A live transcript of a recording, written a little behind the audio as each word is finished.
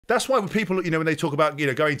That's why when people, you know, when they talk about, you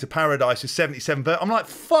know, going to paradise with 77 virgins, I'm like,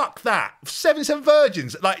 fuck that. 77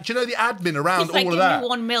 virgins. Like, do you know the admin around it's like, all of that? Give me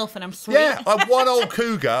one MILF and I'm sweet. Yeah, one old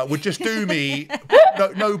cougar would just do me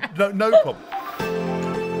no problem.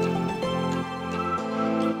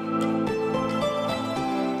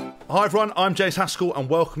 Hi everyone, I'm James Haskell and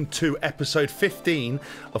welcome to episode 15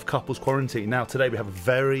 of Couples Quarantine. Now today we have a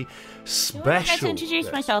very special... I don't have to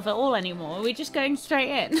introduce myself at all anymore. We're just going straight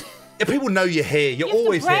in. Yeah, people know you're here. You're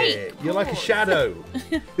always here. You're like a shadow.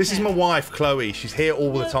 This is my wife, Chloe. She's here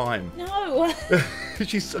all the time. No.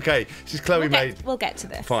 She's okay. She's Chloe We'll get to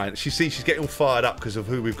this. Fine. She's getting all fired up because of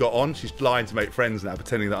who we've got on. She's lying to make friends now,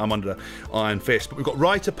 pretending that I'm under iron fist. But we've got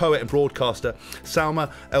writer, poet, and broadcaster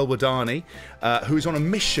Salma El-Wadani, who is on a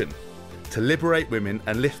mission to liberate women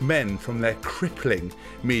and lift men from their crippling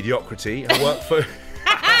mediocrity. Her work for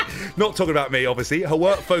not talking about me, obviously. Her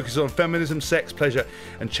work focuses on feminism, sex, pleasure,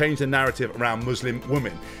 and change the narrative around Muslim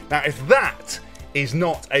women. Now, if that is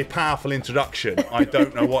not a powerful introduction, I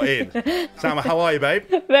don't know what is. Salma, how are you, babe?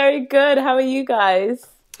 Very good. How are you guys?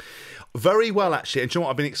 Very well, actually. And do you know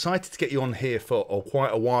what? I've been excited to get you on here for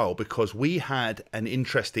quite a while because we had an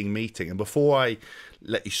interesting meeting. And before I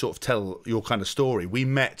let you sort of tell your kind of story, we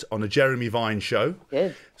met on a Jeremy Vine show,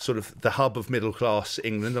 sort of the hub of middle class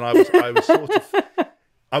England. And I was sort of...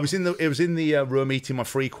 it was in the room eating my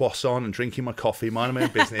free croissant and drinking my coffee, minding my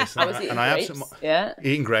own business. And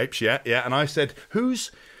eating grapes, yeah. And I said, who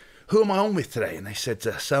am I on with today? And they said,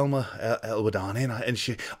 Salma El-Wadani, and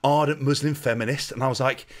she ardent Muslim feminist. And I was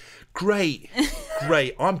like, great.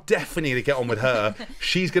 I'm definitely going to get on with her.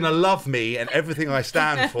 She's going to love me and everything I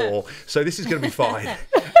stand for. So this is going to be fine.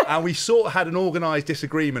 And we sort of had an organised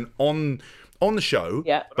disagreement on the show.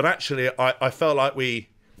 Yeah. But actually, I felt like we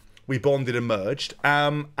bonded and merged,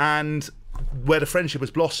 and where the friendship has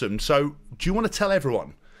blossomed. So do you want to tell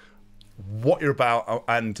everyone what you're about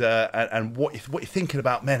and what you're thinking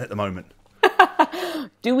about men at the moment?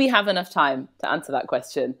 Do we have enough time to answer that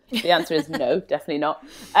question? The answer is no, definitely not.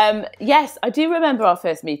 Yes, I do remember our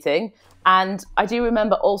first meeting, and I do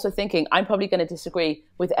remember also thinking I'm probably going to disagree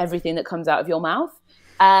with everything that comes out of your mouth,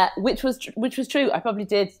 which was true. I probably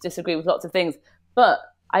did disagree with lots of things, but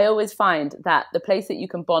I always find that the place that you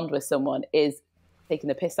can bond with someone is taking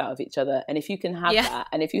the piss out of each other. And if you can have that,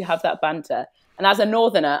 and if you have that banter, and as a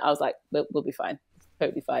northerner, I was like, we'll be fine.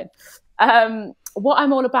 Totally fine. What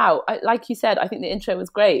I'm all about, like you said, I think the intro was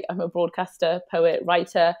great. I'm a broadcaster, poet,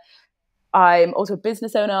 writer. I'm also a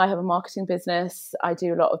business owner. I have a marketing business. I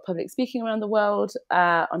do a lot of public speaking around the world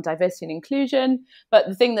on diversity and inclusion. But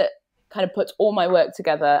the thing that kind of puts all my work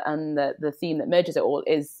together and the theme that merges it all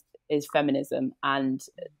is feminism and,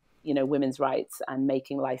 you know, women's rights and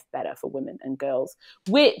making life better for women and girls,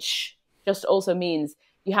 which just also means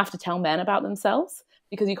you have to tell men about themselves,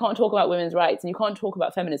 because you can't talk about women's rights and you can't talk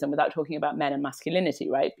about feminism without talking about men and masculinity,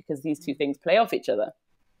 right? Because these two things play off each other.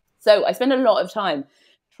 So I spend a lot of time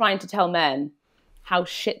trying to tell men how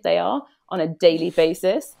shit they are on a daily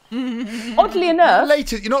basis. Oddly enough...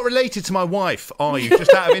 You're not related to my wife, are you?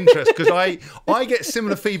 Just out of interest, because I get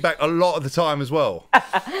similar feedback a lot of the time as well.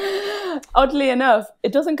 Oddly enough,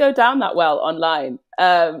 it doesn't go down that well online.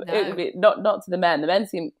 No. It would be not to the men. The men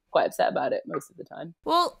seem quite upset about it most of the time.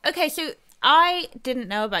 Well, okay, so I didn't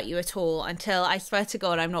know about you at all until, I swear to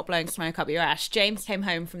God, I'm not blowing smoke up your ass, James came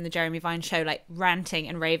home from the Jeremy Vine show, like, ranting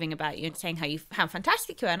and raving about you and saying how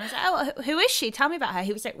fantastic you are. And I was like, oh, who is she? Tell me about her.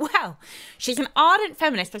 He was like, well, she's an ardent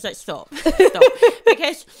feminist. I was like, stop.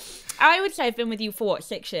 Because I would say I've been with you for,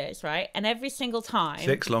 6 years, right? And every single time...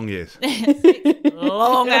 6 long years. 6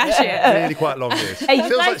 long ass years. Really quite long years. Hey,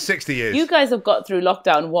 feels like 60 years. You guys have got through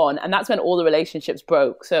lockdown 1, and that's when all the relationships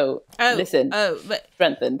broke. So, but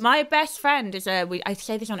strengthened. My best friend is I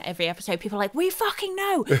say this on every episode. People are like, we fucking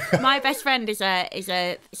know. My best friend is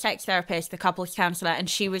a sex therapist, a couples counsellor, and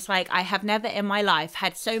she was like, I have never in my life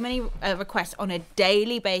had so many requests on a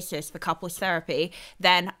daily basis for couples therapy.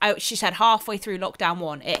 Then she said halfway through lockdown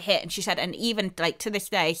 1, it hit, and she said, and even like to this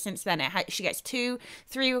day, since then, she gets 2-3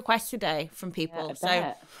 requests a day from people.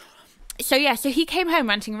 Yeah, so he came home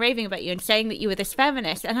ranting and raving about you and saying that you were this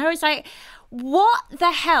feminist, and I was like, what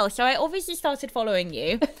the hell? So I obviously started following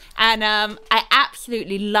you, and I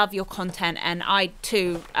absolutely love your content. And I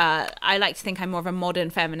too, I like to think I'm more of a modern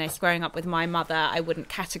feminist. Growing up with my mother, I wouldn't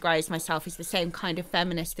categorize myself as the same kind of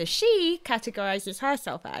feminist as she categorizes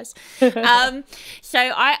herself as. So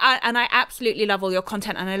I absolutely love all your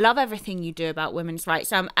content, and I love everything you do about women's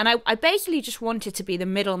rights. And I basically just wanted to be the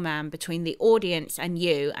middleman between the audience and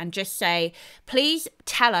you, and just say, please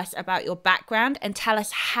tell us about your background and tell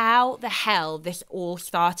us how the hell this all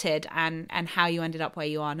started and how you ended up where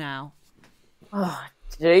you are now. Oh,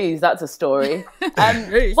 Jeez, that's a story.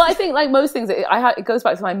 Well, I think like most things, it goes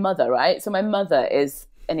back to my mother, right? So my mother is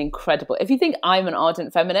an incredible, if you think I'm an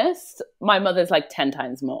ardent feminist, my mother's like 10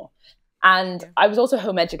 times more. And I was also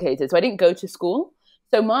home educated, so I didn't go to school.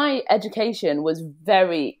 So my education was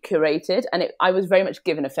very curated, and I was very much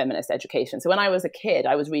given a feminist education. So when I was a kid,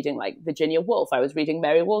 I was reading like Virginia Woolf, I was reading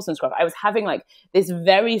Mary Wollstonecraft. I was having like this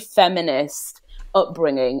very feminist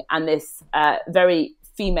upbringing and this very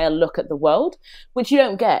female look at the world, which you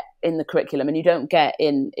don't get in the curriculum and you don't get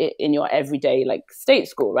in your everyday like state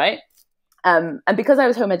school, right? And because I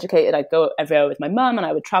was home educated, I'd go everywhere with my mum and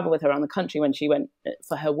I would travel with her around the country when she went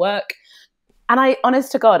for her work. And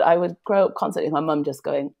honest to God, I would grow up constantly with my mum just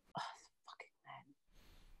going, oh,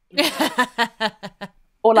 fucking men.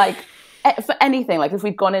 Or like, for anything, like if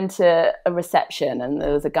we'd gone into a reception and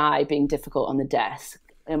there was a guy being difficult on the desk,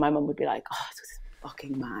 and my mum would be like, oh, it's this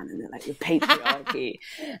fucking man, and they're like the patriarchy,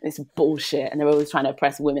 and this bullshit, and they're always trying to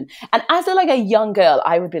oppress women. And as a young girl,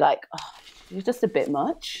 I would be like, oh, you're just a bit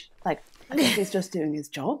much. Like, I think he's just doing his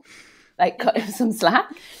job. Like, cut him some slack.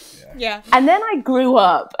 Yeah. And then I grew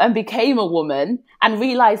up and became a woman and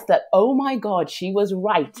realized that, oh my God, she was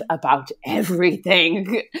right about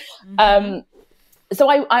everything. Mm-hmm. So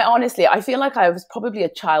I honestly, I feel like I was probably a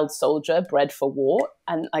child soldier bred for war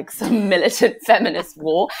and like some militant feminist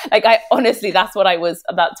war. Like that's what I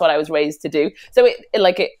was raised to do. So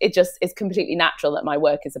it just is completely natural that my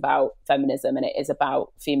work is about feminism and it is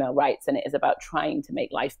about female rights and it is about trying to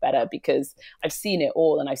make life better, because I've seen it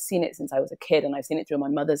all, and I've seen it since I was a kid, and I've seen it through my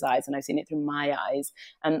mother's eyes, and I've seen it through my eyes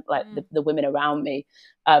and like the women around me.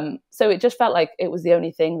 So it just felt like it was the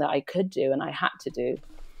only thing that I could do and I had to do.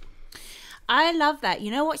 I love that.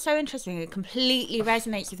 You know what's so interesting? It completely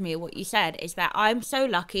resonates with me. What you said is that I'm so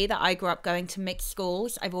lucky that I grew up going to mixed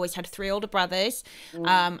schools. I've always had 3 older brothers.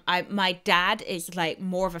 My dad is like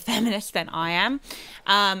more of a feminist than I am,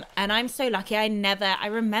 and I'm so lucky. I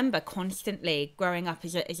remember constantly growing up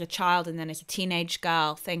as a child and then as a teenage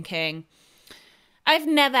girl thinking, I've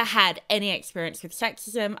never had any experience with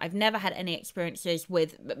sexism. I've never had any experiences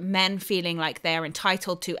with men feeling like they're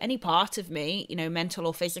entitled to any part of me, mental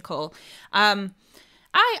or physical. I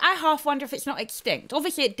half wonder if it's not extinct.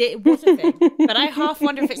 Obviously, it was a thing, but I half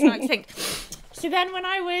wonder if it's not extinct. So then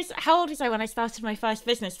how old was I when I started my first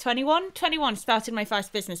business? 21 started my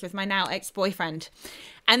first business with my now ex-boyfriend.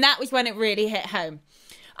 And that was when it really hit home.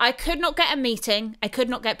 I could not get a meeting. I could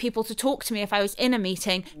not get people to talk to me if I was in a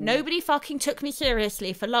meeting. Nobody fucking took me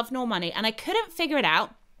seriously for love nor money. And I couldn't figure it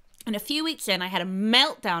out. And a few weeks in, I had a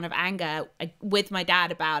meltdown of anger with my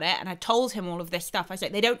dad about it. And I told him all of this stuff. I was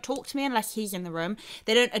like, they don't talk to me unless he's in the room.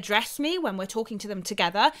 They don't address me when we're talking to them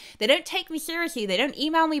together. They don't take me seriously. They don't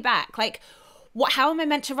email me back. Like, how am I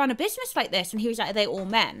meant to run a business like this? And he was like, are they all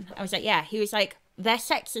men? I was like, yeah. He was like, they're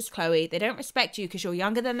sexist, Chloe. They don't respect you because you're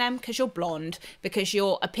younger than them, because you're blonde, because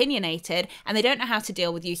you're opinionated, and they don't know how to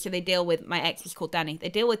deal with you. So they deal with, my ex was called Danny. They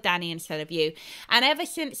deal with Danny instead of you. And ever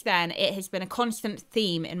since then, it has been a constant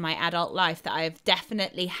theme in my adult life that I have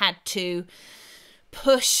definitely had to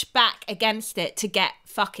push back against it to get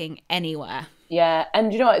fucking anywhere. Yeah.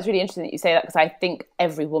 And you know what? It's really interesting that you say that, because I think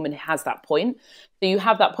every woman has that point. So you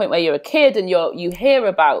have that point where you're a kid and you hear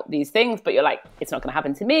about these things, but you're like, it's not going to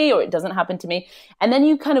happen to me, or it doesn't happen to me. And then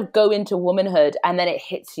you kind of go into womanhood and then it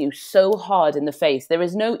hits you so hard in the face. There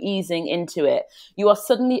is no easing into it. You are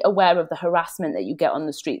suddenly aware of the harassment that you get on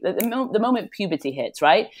the street. The moment puberty hits,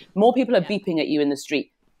 right? More people are beeping at you in the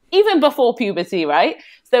street, even before puberty, right?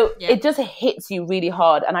 So it just hits you really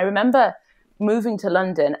hard. And I remember moving to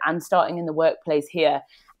London and starting in the workplace here,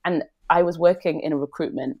 and I was working in a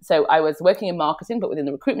recruitment. So I was working in marketing, but within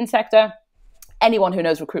the recruitment sector. Anyone who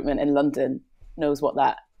knows recruitment in London knows what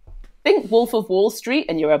that. Think Wolf of Wall Street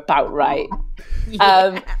and you're about right.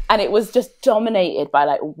 And it was just dominated by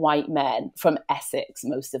like white men from Essex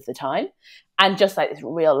most of the time. And just like this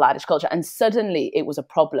real laddish culture. And suddenly it was a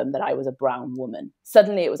problem that I was a brown woman.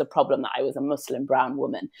 Suddenly it was a problem that I was a Muslim brown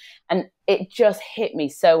woman. And it just hit me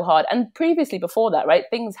so hard. And previously before that, right,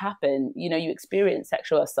 things happen. You experience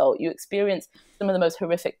sexual assault. You experience some of the most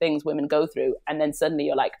horrific things women go through. And then suddenly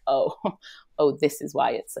you're like, oh, this is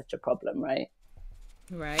why it's such a problem, right?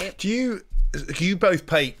 Right. Do you both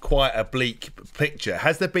paint quite a bleak picture?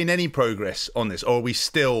 Has there been any progress on this, or are we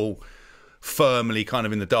still firmly kind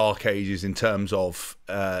of in the dark ages in terms of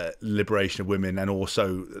liberation of women and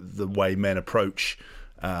also the way men approach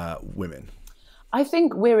women? I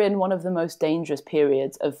think we're in one of the most dangerous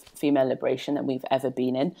periods of female liberation that we've ever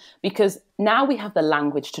been in, because now we have the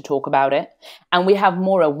language to talk about it and we have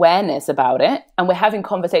more awareness about it, and we're having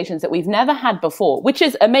conversations that we've never had before, which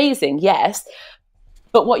is amazing, yes.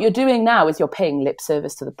 But what you're doing now is you're paying lip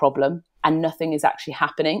service to the problem. and nothing is actually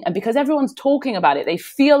happening. And because everyone's talking about it, they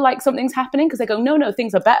feel like something's happening because they go, no,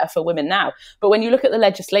 things are better for women now. But when you look at the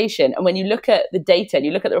legislation and when you look at the data and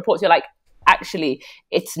you look at the reports, you're like, actually,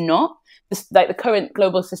 it's not. Like the current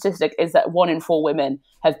global statistic is that 1 in 4 women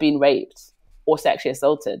have been raped or sexually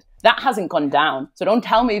assaulted. That hasn't gone down. So don't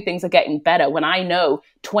tell me things are getting better when I know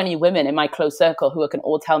 20 women in my close circle who can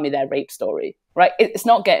all tell me their rape story, right? It's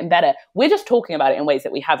not getting better. We're just talking about it in ways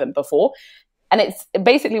that we haven't before. And it's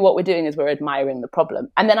basically what we're doing is we're admiring the problem.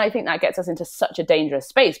 And then I think that gets us into such a dangerous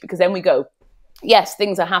space because then we go, yes,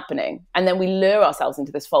 things are happening. And then we lure ourselves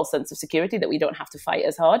into this false sense of security that we don't have to fight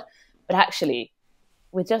as hard. But actually,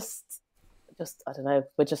 we're just I don't know,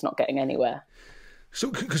 we're just not getting anywhere.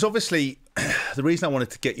 So, because obviously, the reason I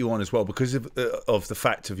wanted to get you on as well, because of the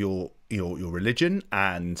fact of your religion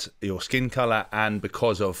and your skin color, and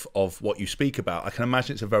because of what you speak about, I can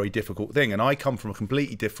imagine it's a very difficult thing. And I come from a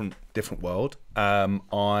completely different world.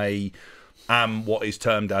 I am what is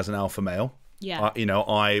termed as an alpha male. Yeah. I like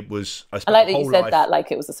that you said that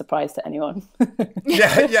like it was a surprise to anyone.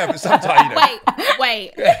 yeah, but sometimes,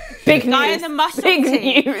 Wait. Big guy news. in the muscle Big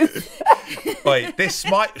team. news. Wait, this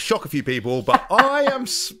might shock a few people, but I am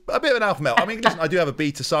a bit of an alpha male. I mean, listen, I do have a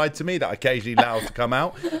beta side to me that I occasionally allow to come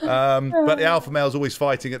out, but the alpha male is always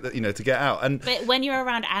fighting to get out. And but when you're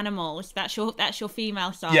around animals, that's your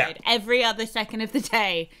female side. Yeah. Every other second of the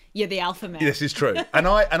day, you're the alpha male. This is true. And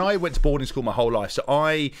I went to boarding school my whole life, so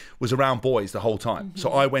I was around boys the whole time. Mm-hmm.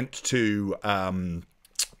 So I went to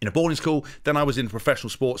boarding school, then I was in professional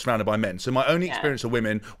sports surrounded by men. So my only experience of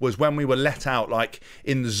women was when we were let out, like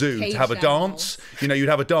in the zoo, to have a dance. You'd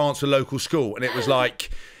have a dance for local school, and it was like,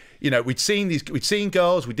 we'd seen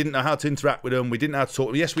girls, we didn't know how to interact with them, we didn't know how to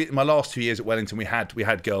talk. Yes, in my last 2 years at Wellington, we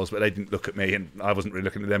had girls, but they didn't look at me, and I wasn't really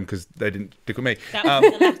looking at them because they didn't look at me.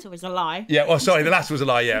 The latter was a lie. Yeah, well, sorry, the latter was a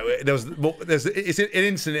lie. Yeah, it's an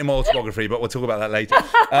incident in my autobiography, but we'll talk about that later.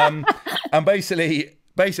 And basically,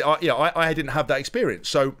 I didn't have that experience.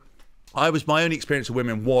 So my only experience of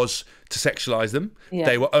women was to sexualize them. Yeah.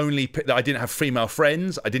 They were I didn't have female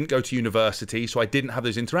friends. I didn't go to university, so I didn't have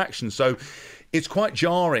those interactions. So it's quite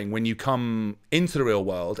jarring when you come into the real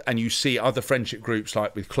world and you see other friendship groups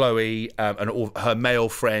like with Chloe and all her male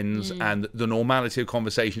friends and the normality of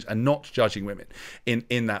conversations and not judging women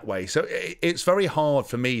in that way. So it's very hard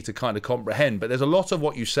for me to kind of comprehend, but there's a lot of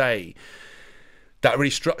what you say that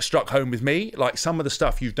really struck home with me, like some of the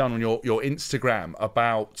stuff you've done on your Instagram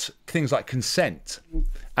about things like consent.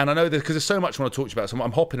 And I know that because there's so much I want to talk to you about, so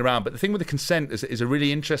I'm hopping around, but the thing with the consent is a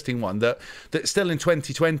really interesting one, that still in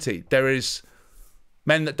 2020, there is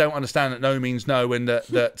men that don't understand that no means no, and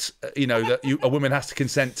that a woman has to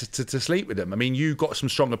consent to sleep with them. I mean, you got some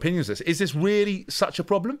strong opinions of this. Is this really such a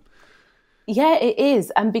problem? Yeah, it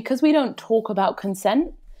is. And because we don't talk about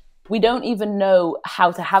consent, we don't even know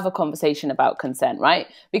how to have a conversation about consent, right?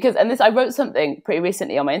 I wrote something pretty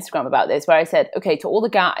recently on my Instagram about this, where I said, okay, to all the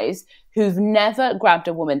guys who've never grabbed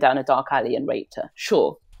a woman down a dark alley and raped her,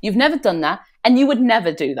 sure, you've never done that, and you would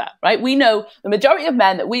never do that, right? We know the majority of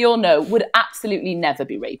men that we all know would absolutely never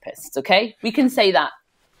be rapists, okay? We can say that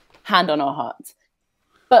hand on our hearts.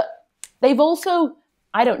 But they've also,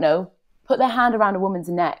 I don't know, put their hand around a woman's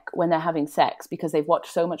neck when they're having sex because they've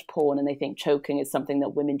watched so much porn and they think choking is something that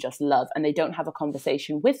women just love, and they don't have a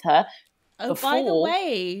conversation with her. By the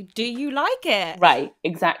way, do you like it? Right,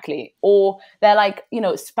 exactly. Or they're like,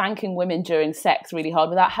 spanking women during sex really hard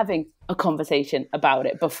without having a conversation about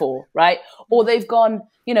it before, right? Or they've gone,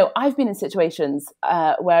 I've been in situations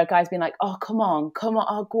where a guy's been like, oh, come on,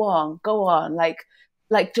 oh, go on,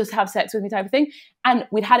 like just have sex with me type of thing. And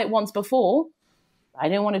we'd had it once before. I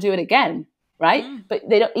didn't want to do it again, right? But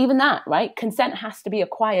they don't, even that, right? Consent has to be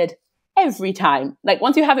acquired every time. Like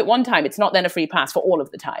once you have it one time, it's not then a free pass for all of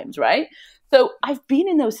the times, right? So I've been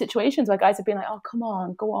in those situations where guys have been like, oh, come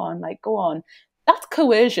on, go on. That's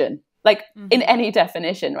coercion, like in any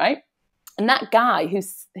definition, right? And that guy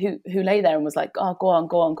who lay there and was like, oh, go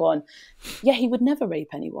on. Yeah, he would never rape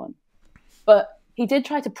anyone. But he did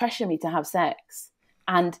try to pressure me to have sex.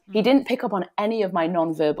 And he didn't pick up on any of my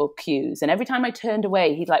non-verbal cues. And every time I turned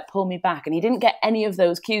away, he'd like pull me back, and he didn't get any of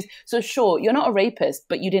those cues. So sure, you're not a rapist,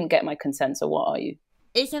 but you didn't get my consent. So what are you?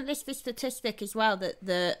 Isn't this the statistic as well that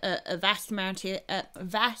a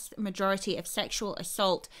vast majority of sexual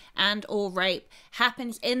assault and or rape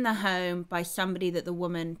happens in the home by somebody that the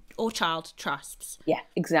woman or child trusts? Yeah,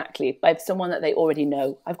 exactly. By someone that they already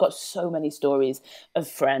know. I've got so many stories of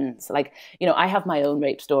friends. Like, I have my own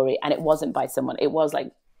rape story, and it wasn't by someone. It was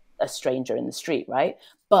like a stranger in the street, right?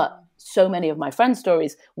 But so many of my friends'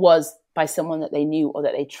 stories was by someone that they knew or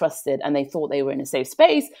that they trusted, and they thought they were in a safe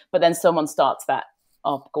space, but then someone starts that,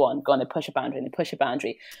 oh, go on, they push a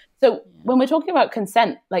boundary. So when we're talking about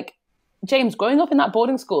consent, like, James, growing up in that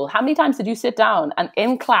boarding school, how many times did you sit down and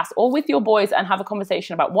in class or with your boys and have a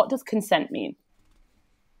conversation about what does consent mean?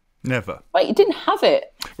 Never. Right, you didn't have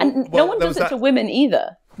it. And no one does it to women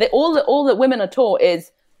either. All that women are taught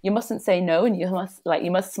is you mustn't say no, and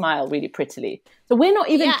you must smile really prettily. So we're not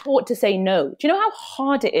even taught to say no. Do you know how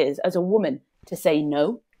hard it is as a woman to say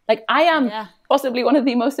no? Like, I am possibly one of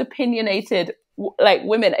the most opinionated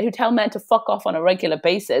women who tell men to fuck off on a regular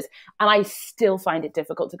basis, and I still find it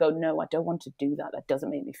difficult to go, no, I don't want to do that. That doesn't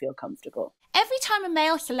make me feel comfortable. Every time a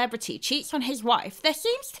male celebrity cheats on his wife, there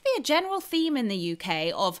seems to be a general theme in the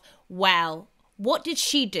UK of, well, what did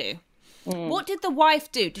she do? What did the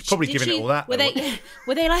wife do? Probably giving it all that. Were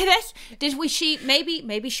they like this?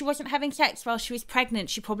 Maybe she wasn't having sex while she was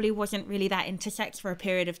pregnant. She probably wasn't really that into sex for a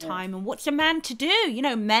period of time. And what's a man to do? You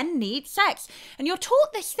know, men need sex. And you're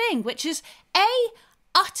taught this thing, which is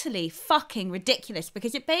utterly fucking ridiculous,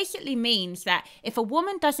 because it basically means that if a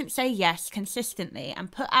woman doesn't say yes consistently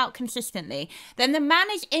and put out consistently, then the man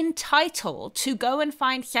is entitled to go and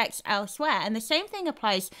find sex elsewhere. And the same thing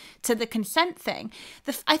applies to the consent thing.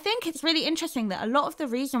 I think it's really interesting that a lot of the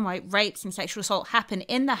reason why rapes and sexual assault happen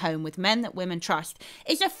in the home with men that women trust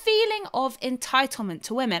is a feeling of entitlement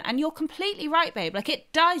to women. And you're completely right, babe. Like,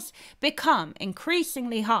 it does become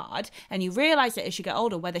increasingly hard, and you realise it as you get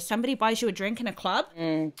older, whether somebody buys you a drink in a club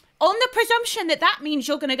on the presumption that means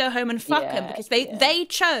you're going to go home and fuck them because they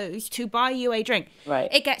chose to buy you a drink.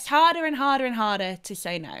 Right. It gets harder and harder and harder to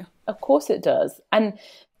say no. Of course it does. And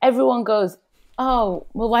everyone goes, oh,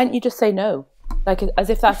 well, why don't you just say no? Like, as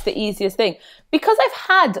if that's the easiest thing. Because I've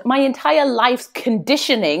had my entire life's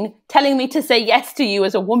conditioning telling me to say yes to you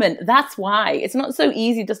as a woman. That's why. It's not so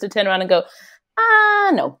easy just to turn around and go,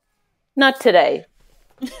 no, not today.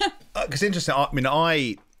 Because interesting, I mean,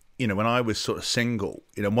 when I was sort of single,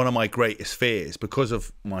 one of my greatest fears, because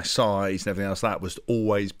of my size and everything else, that was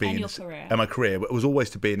always being and my career, but it was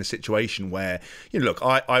always to be in a situation where, look,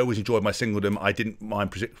 I always enjoyed my singledom. I didn't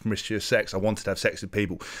mind promiscuous sex. I wanted to have sex with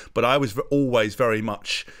people, but I was always very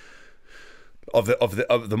much of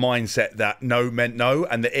the mindset that no meant no,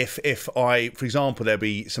 and that if I, for example, there'd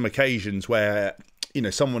be some occasions where,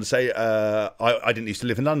 someone would say, I didn't used to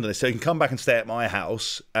live in London, so you can come back and stay at my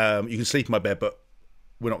house. You can sleep in my bed, but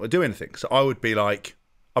we're not going to do anything. So I'd be like,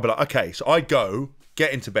 okay. So I'd go,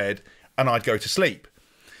 get into bed, and I'd go to sleep,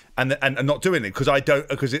 and not do anything, because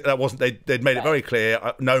that wasn't. They'd made it very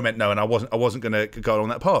clear. No meant no, and I wasn't going to go along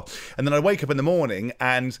that path. And then I'd wake up in the morning,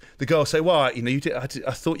 and the girl say, "Well, you did. I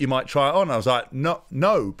thought you might try it on." I was like,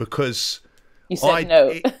 no, because you said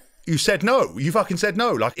no. You said no. You fucking said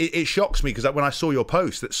no. Like, it shocks me, because when I saw your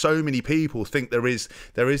post, that so many people think there is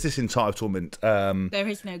this entitlement. There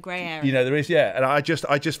is no grey area. There is, and I just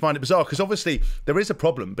find it bizarre, because obviously there is a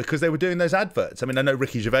problem, because they were doing those adverts. I mean, I know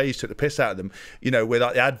Ricky Gervais took the piss out of them. With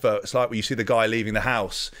like the adverts, like where you see the guy leaving the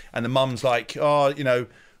house, and the mum's like, oh,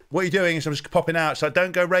 what are you doing? So I'm just popping out. So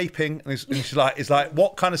don't go raping. And she's like, it's like,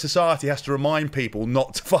 what kind of society has to remind people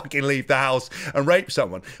not to fucking leave the house and rape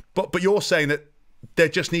someone? But you're saying that there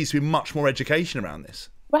just needs to be much more education around this.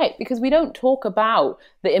 Right, because we don't talk about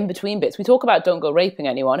the in-between bits. We talk about don't go raping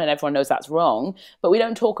anyone, and everyone knows that's wrong, but we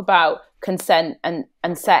don't talk about consent and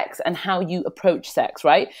sex and how you approach sex,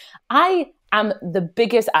 right? I am the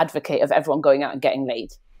biggest advocate of everyone going out and getting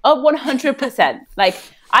laid. Oh, 100%. Like,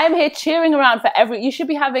 I am here cheering around for you should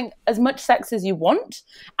be having as much sex as you want,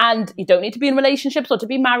 and you don't need to be in relationships or to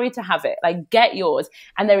be married to have it. Like, get yours.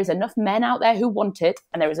 And there is enough men out there who want it,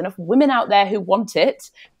 and there is enough women out there who want it,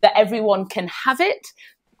 that everyone can have it.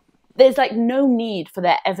 There's like no need for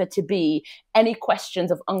there ever to be any questions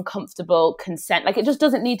of uncomfortable consent. Like, it just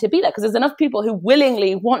doesn't need to be there, because there's enough people who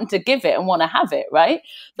willingly want to give it and want to have it, right?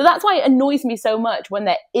 So that's why it annoys me so much when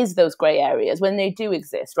there is those grey areas, when they do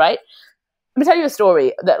exist, right? Let me tell you a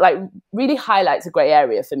story that like really highlights a grey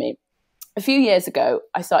area for me. A few years ago,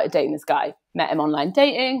 I started dating this guy, met him online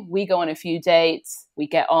dating. We go on a few dates, we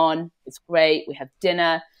get on, it's great, we have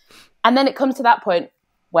dinner. And then it comes to that point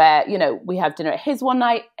where, we have dinner at his one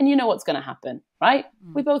night, and you know what's going to happen, right?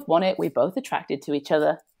 We both want it. We're both attracted to each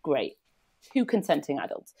other. Great. Two consenting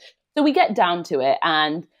adults. So we get down to it,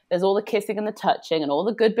 and there's all the kissing and the touching and all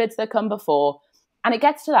the good bits that come before. And it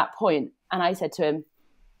gets to that point, and I said to him,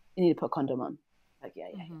 you need to put a condom on. Like, yeah.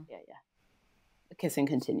 The kissing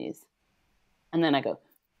continues. And then I go,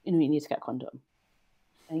 you need to get a condom.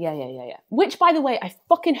 Yeah. Which, by the way, I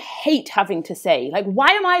fucking hate having to say. Like,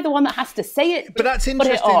 why am I the one that has to say it? But that's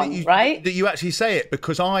interesting right? that you actually say it,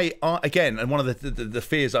 because I again, and one of the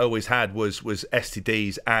fears I always had was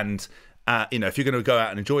STDs and if you're going to go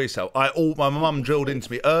out and enjoy yourself, my mum drilled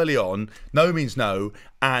into me early on, no means no,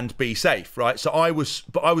 and be safe, right? So I was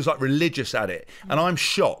like religious at it, and I'm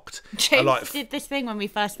shocked. James did this thing when we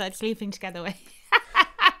first started sleeping together.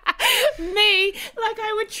 Me, like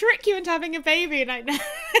I would trick you into having a baby, and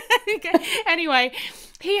anyway,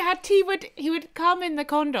 he would come in the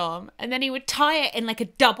condom, and then he would tie it in like a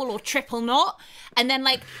double or triple knot, and then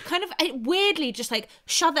like kind of weirdly just like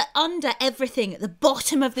shove it under everything at the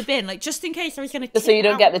bottom of the bin, like just in case I was going to. So you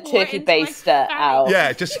don't get the turkey baster out.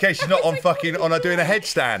 Yeah, just in case she's not on doing a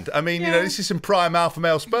headstand. I mean, this is some prime alpha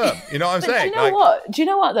male sperm. You know what I'm saying? Do you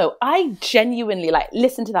know what though? I genuinely like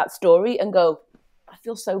listen to that story and go, I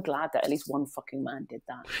feel so glad that at least one fucking man did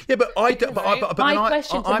that. Yeah, but my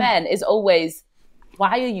question to men is always,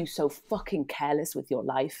 why are you so fucking careless with your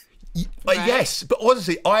life? Yes, but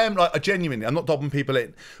honestly, I am like genuinely. I'm not dobbing people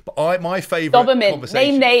in, but my favourite conversation.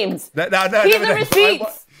 Name names. No. Here's the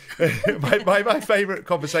receipts. My favourite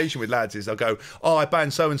conversation with lads is I'll go, oh, I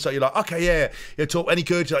banned so and so. You're like, okay, yeah. You talk any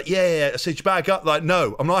good? You're like, yeah. I said, you bag up. Like,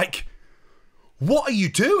 no. I'm like, what are you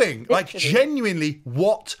doing? Literally. Like, genuinely,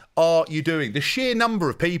 what are you doing? The sheer number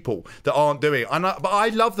of people that aren't doing it. But I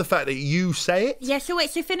love the fact that you say it. Yeah, so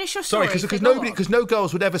finish your story. Sorry, because no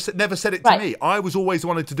girls would never said it to me. I was always the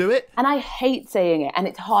one to do it. And I hate saying it, and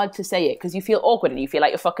it's hard to say it because you feel awkward and you feel like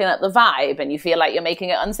you're fucking up the vibe and you feel like you're making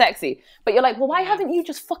it unsexy. But you're like, well, why haven't you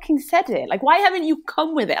just fucking said it? Like, why haven't you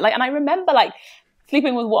come with it? Like, and I remember like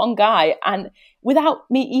sleeping with one guy, and without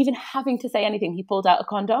me even having to say anything, he pulled out a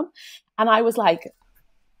condom. And I was like,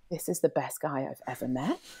 this is the best guy I've ever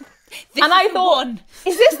met. And I thought,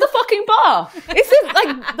 is this the fucking bar? Is this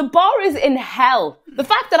like, the bar is in hell. The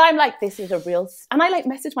fact that I'm like, this is a real... And I like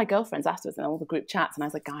messaged my girlfriends afterwards in all the group chats. And I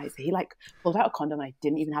was like, guys, he like pulled out a condom. And I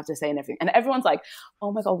didn't even have to say anything. And everyone's like,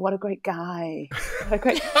 oh my God, what a great guy.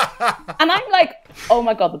 And I'm like, oh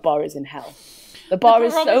my God, the bar is in hell. The bar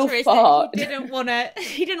is so far. He didn't want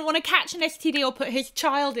to catch an STD or put his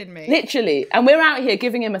child in me. Literally. And we're out here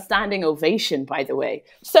giving him a standing ovation, by the way.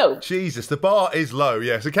 So Jesus, the bar is low,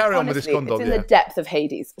 yeah. So carry on with this condom. It's in the depth of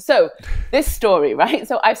Hades. So this story, right?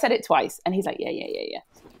 So I've said it twice, and he's like, yeah.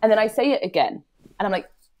 And then I say it again, and I'm like,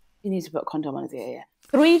 you need to put a condom on. He's like, yeah.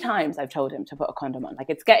 3 times I've told him to put a condom on. Like,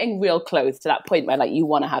 it's getting real close to that point where like you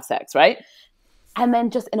want to have sex, right? And then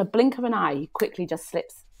just in a blink of an eye, he quickly just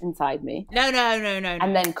slips inside me. No.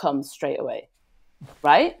 And then comes straight away,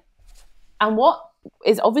 right? And what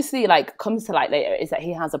is obviously like comes to light later is that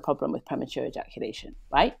he has a problem with premature ejaculation,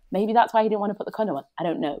 right? Maybe that's why he didn't want to put the condom on. I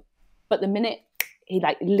don't know. But the minute he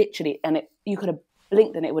like literally, you could have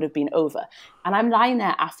blinked and it would have been over. And I'm lying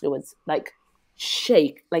there afterwards, like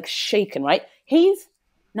shaken, right? He's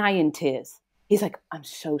nigh in tears. He's like, I'm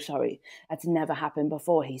so sorry. That's never happened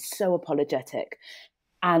before. He's so apologetic.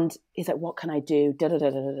 And he's like, what can I do?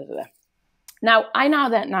 Now, I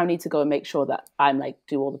now need to go and make sure that I'm like,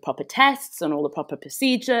 do all the proper tests and all the proper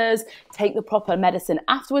procedures, take the proper medicine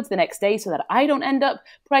afterwards the next day so that I don't end up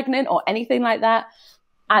pregnant or anything like that.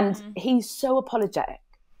 And he's so apologetic.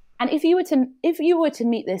 And if you were to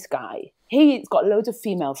meet this guy, he's got loads of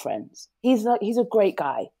female friends. He's a great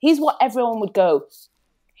guy. He's what everyone would go,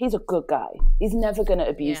 he's a good guy. He's never going to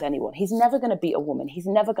abuse anyone. He's never going to beat a woman. He's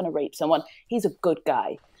never going to rape someone. He's a good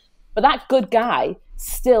guy. But that good guy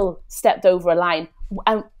still stepped over a line.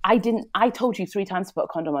 And I told you 3 times to put a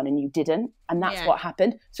condom on and you didn't. And that's what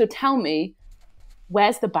happened. So tell me,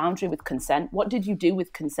 where's the boundary with consent? What did you do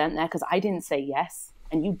with consent there? Because I didn't say yes.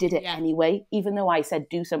 And you did it anyway, even though I said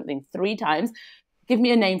do something 3 times. Give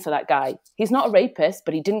me a name for that guy. He's not a rapist,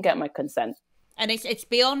 but he didn't get my consent. And it's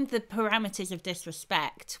beyond the parameters of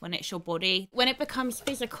disrespect when it's your body. When it becomes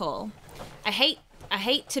physical, I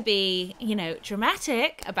hate to be,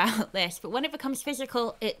 dramatic about this, but when it becomes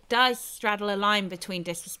physical, it does straddle a line between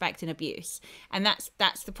disrespect and abuse. And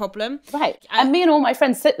that's the problem. Right. And me and all my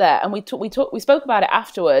friends sit there and we spoke about it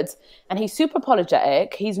afterwards, and he's super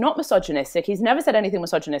apologetic. He's not misogynistic. He's never said anything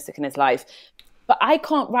misogynistic in his life. But I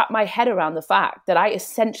can't wrap my head around the fact that I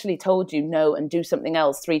essentially told you no and do something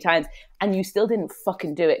else 3 times and you still didn't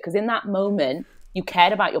fucking do it. Because in that moment, you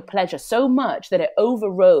cared about your pleasure so much that it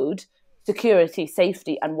overrode security,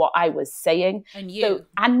 safety, and what I was saying. And you.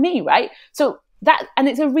 And me, right? So that, and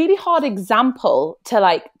it's a really hard example to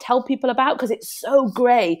like tell people about because it's so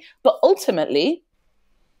grey. But ultimately,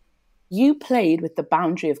 you played with the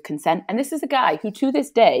boundary of consent. And this is a guy who to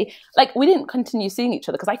this day, like we didn't continue seeing each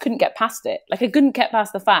other because I couldn't get past it. Like I couldn't get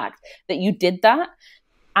past the fact that you did that.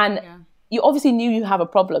 And you obviously knew you have a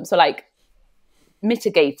problem. So like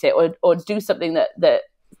mitigate it or do something that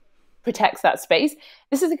protects that space.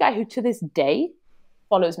 This is a guy who to this day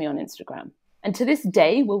follows me on Instagram. and to this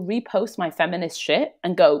day will repost my feminist shit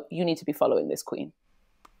and go, you need to be following this queen.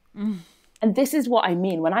 And this is what I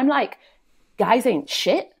mean when I'm like, guys ain't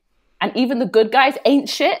shit, and even the good guys ain't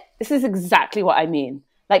shit. This is exactly what I mean.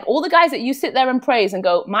 Like, all the guys that you sit there and praise and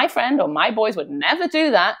go, my friend or my boys would never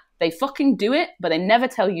do that. They fucking do it, but they never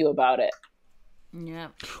tell you about it. Yeah.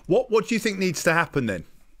 What do you think needs to happen then?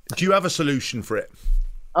 Do you have a solution for it?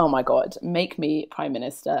 Oh my God, make me Prime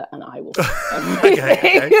Minister and I will.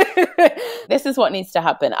 Okay. This is what needs to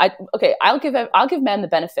happen. I'll give men the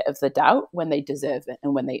benefit of the doubt when they deserve it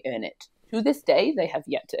and when they earn it. To this day, they have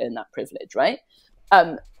yet to earn that privilege, right?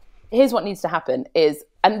 Here's what needs to happen is,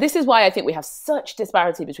 and this is why I think we have such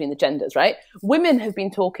disparity between the genders, right? Women have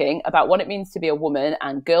been talking about what it means to be a woman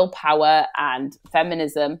and girl power and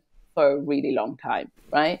feminism for a really long time,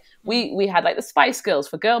 right? We had like the Spice Girls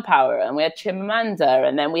for girl power, and we had Chimamanda,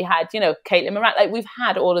 and then we had, you know, Caitlin Moran. Like, we've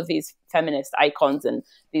had all of these feminist icons and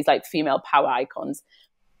these like female power icons.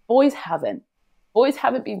 Boys haven't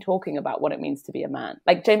been talking about what it means to be a man.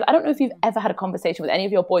 Like, James, I don't know if you've ever had a conversation with any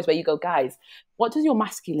of your boys where you go, guys, what does your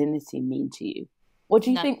masculinity mean to you? What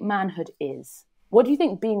do you think manhood is? What do you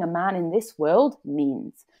think being a man in this world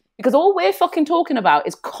means? Because all we're fucking talking about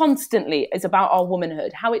is about our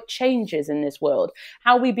womanhood, how it changes in this world,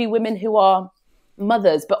 how we be women who are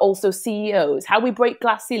mothers but also CEOs, how we break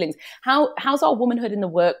glass ceilings, how's our womanhood in the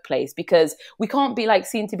workplace, because we can't be like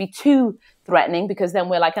seen to be too threatening, because then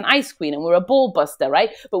we're like an ice queen and we're a ball buster,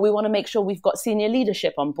 right? But we want to make sure we've got senior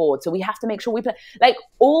leadership on board, so we have to make sure we play. Like,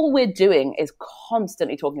 all we're doing is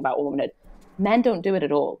constantly talking about womanhood. Men don't do it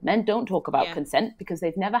at all. Men don't talk about consent because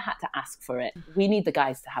they've never had to ask for it. We need the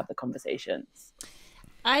guys to have the conversations.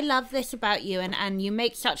 I love this about you, and you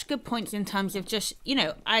make such good points in terms of just, you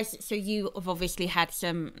know, so you have obviously had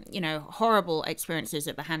some, you know, horrible experiences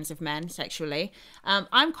at the hands of men sexually.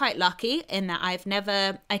 I'm quite lucky in that I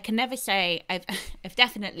can never say I've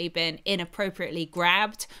definitely been inappropriately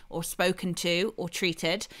grabbed or spoken to or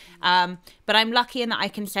treated. But I'm lucky in that I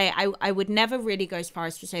can say I would never really go as far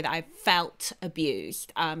as to say that I felt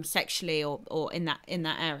abused sexually or in that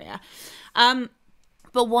area.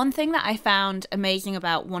 But one thing that I found amazing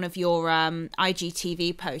about one of your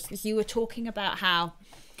IGTV posts was you were talking about how,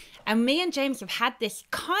 and me and James have had this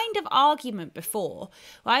kind of argument before,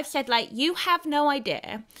 where I've said, like, you have no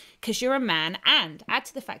idea, because you're a man, and add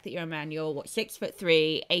to the fact that you're a man, you're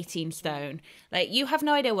 6'3", 18 stone. Like, you have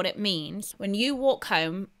no idea what it means when you walk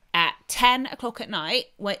home at 10 o'clock at night,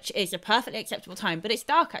 which is a perfectly acceptable time, but it's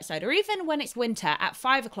dark outside, or even when it's winter at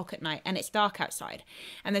 5 o'clock at night and it's dark outside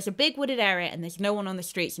and there's a big wooded area and there's no one on the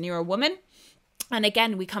streets and you're a woman. And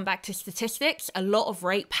again, we come back to statistics. A lot of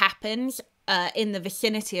rape happens in the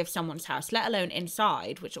vicinity of someone's house, let alone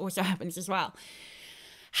inside, which also happens as well.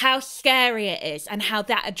 How scary it is, and how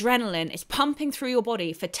that adrenaline is pumping through your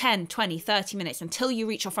body for 10, 20, 30 minutes until you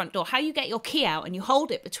reach your front door. How you get your key out and you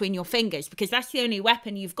hold it between your fingers, because that's the only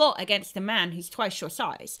weapon you've got against a man who's twice your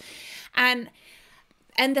size. And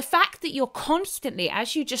the fact that you're constantly,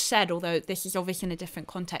 as you just said, although this is obviously in a different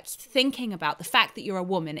context, thinking about the fact that you're a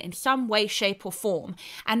woman in some way, shape or form,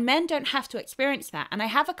 and men don't have to experience that. And I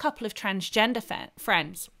have a couple of transgender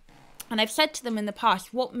friends, and I've said to them in the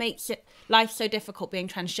past, what makes life so difficult being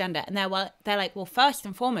transgender? And they're like, well, first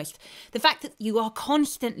and foremost, the fact that you are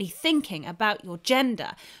constantly thinking about your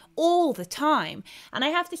gender all the time. And I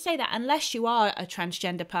have to say that unless you are a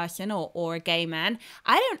transgender person or a gay man,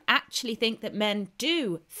 I don't actually think that men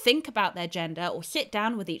do think about their gender or sit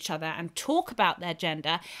down with each other and talk about their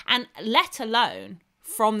gender, and let alone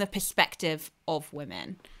from the perspective of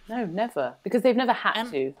women. No, never, because they've never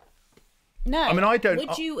had to. No, I mean, I don't.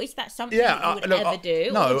 Would you? Is that something that you would ever do?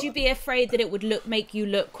 No. Or would you be afraid that it would make you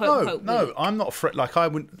look quote unquote No, weak? I'm not afraid. Like, I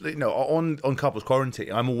wouldn't. You know, on couples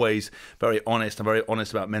quarantine, I'm always very honest. I'm very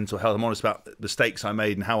honest about mental health. I'm honest about the mistakes I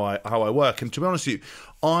made and how I work. And to be honest with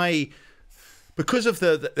you, because of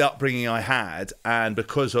the upbringing I had, and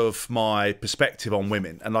because of my perspective on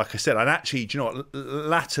women, and like I said, I'd actually, do you know what,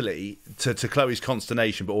 latterly, to Chloe's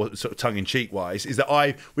consternation, but also sort of tongue-in-cheek wise, is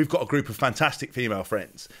that we've got a group of fantastic female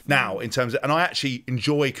friends now, in terms of, and I actually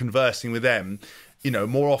enjoy conversing with them, you know,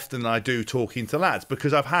 more often than I do talking to lads,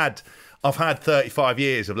 because I've had 35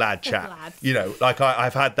 years of lad chat, you know, like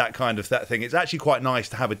I've had that kind of that thing. It's actually quite nice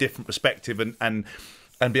to have a different perspective and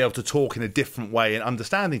be able to talk in a different way and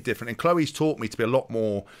understanding different. And Chloe's taught me to be a lot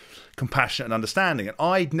more compassionate and understanding. And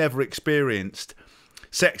I'd never experienced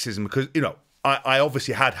sexism because, you know, I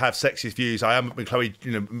obviously have sexist views. I am, Chloe,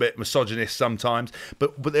 you know, a bit misogynist sometimes.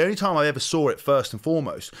 But the only time I ever saw it first and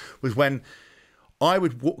foremost was when I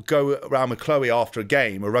would go around with Chloe after a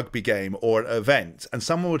game, a rugby game or an event, and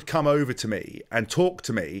someone would come over to me and talk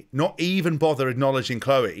to me, not even bother acknowledging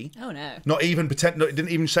Chloe. Oh, no. Not even pretend, didn't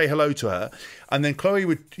even say hello to her. And then Chloe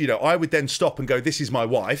would, I would then stop and go, this is my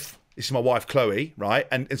wife. This is my wife, Chloe, right?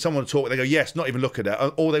 And someone would talk, they go, yes, not even look at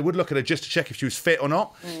her. Or they would look at her just to check if she was fit or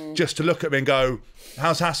not, just to look at me and go,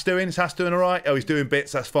 how's Hass doing? Is Hass doing all right? Oh, he's doing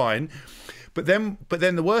bits, that's fine. But then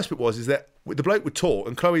the worst bit is that the bloke would talk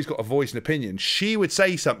and Chloe's got a voice and opinion. She would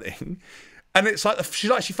say something and it's like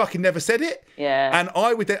she fucking never said it. Yeah. And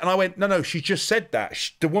I went, no, she just said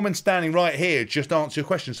that. The woman standing right here just answered your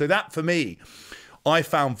question. So that for me, I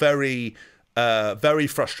found very, very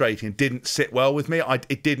frustrating. Didn't sit well with me. I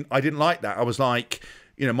didn't like that. I was like,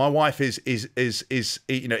 my wife is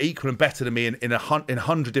equal and better than me in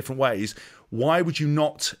 100 different ways. Why would you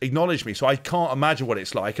not acknowledge me? So I can't imagine what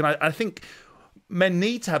it's like. And I think men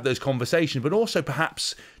need to have those conversations, but also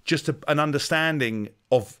perhaps just an understanding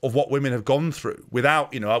of what women have gone through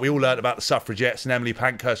without, we all learned about the suffragettes and Emily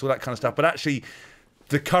Pankhurst, all that kind of stuff, but actually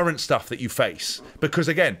the current stuff that you face. Because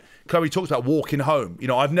again, Chloe talks about walking home.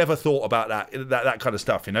 I've never thought about that kind of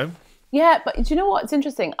stuff, Yeah, but do you know what? It's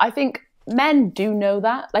interesting. I think men do know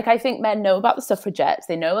that. Like, I think men know about the suffragettes.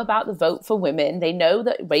 They know about the vote for women. They know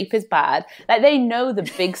that rape is bad. Like, they know the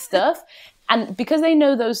big stuff. And because they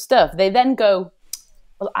know those stuff, they then go,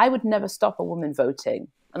 well, I would never stop a woman voting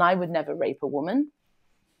and I would never rape a woman.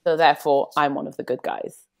 So therefore, I'm one of the good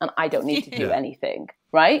guys and I don't need to do anything,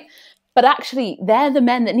 right? But actually, they're the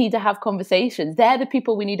men that need to have conversations. They're the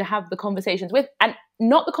people we need to have the conversations with, and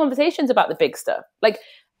not the conversations about the big stuff. Like,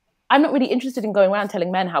 I'm not really interested in going around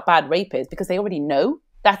telling men how bad rape is because they already know.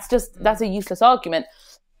 That's a useless argument.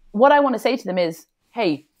 What I want to say to them is,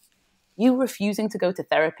 hey, you refusing to go to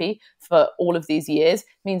therapy for all of these years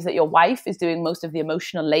means that your wife is doing most of the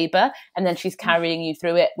emotional labor and then she's carrying you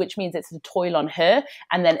through it, which means it's a toil on her.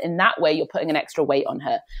 And then in that way, you're putting an extra weight on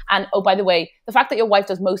her. And oh, by the way, the fact that your wife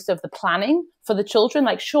does most of the planning for the children,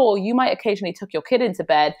 like, sure, you might occasionally tuck your kid into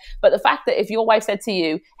bed, but the fact that if your wife said to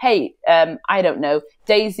you, hey, I don't know,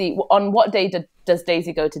 Daisy, on what day does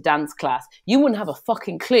Daisy go to dance class? You wouldn't have a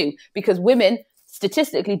fucking clue because women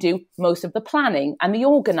statistically do most of the planning and the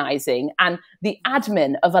organizing and the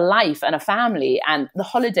admin of a life and a family and the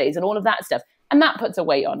holidays and all of that stuff. And that puts a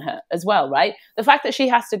weight on her as well, right? The fact that she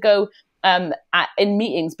has to go in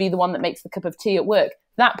meetings, be the one that makes the cup of tea at work,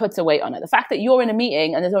 that puts a weight on her. The fact that you're in a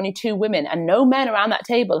meeting and there's only 2 women and no men around that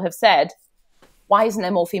table have said, why isn't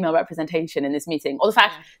there more female representation in this meeting? Or the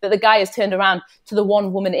fact that the guy has turned around to the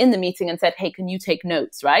one woman in the meeting and said, hey, can you take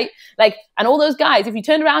notes, right? Like, and all those guys, if you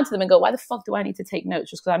turn around to them and go, why the fuck do I need to take notes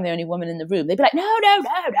just because I'm the only woman in the room? They'd be like, no,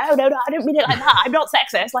 I don't mean it like that. I'm not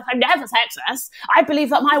sexist. Like, I'm never sexist. I believe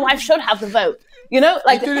that my wife should have the vote.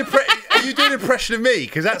 Like... Are you doing an impression of me?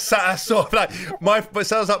 Because that's sort of like, it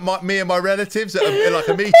sounds like me and my relatives at like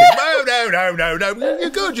a meeting. No. You're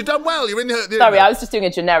good. You've done well. You're in the... Sorry, I was just doing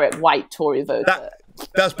a generic white Tory vote.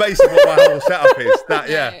 That's basically what my whole setup is.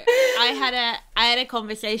 I had a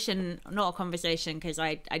conversation, not a conversation because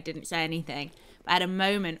I didn't say anything. I had a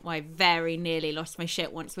moment where I very nearly lost my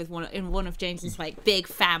shit once with one of James's like big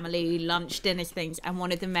family lunch dinners things, and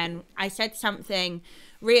one of the men, I said something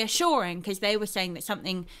reassuring because they were saying that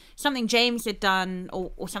something James had done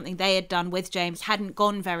or something they had done with James hadn't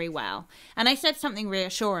gone very well, and I said something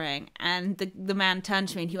reassuring, and the man turned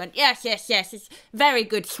to me and he went, yes, it's very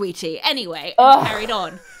good, sweetie, anyway, and carried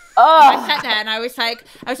on. I sat there and I was like,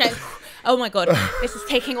 oh my God, this is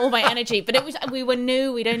taking all my energy. But we were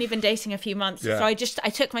new, we'd only been dating a few months. So I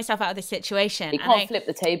took myself out of the situation. You can't flip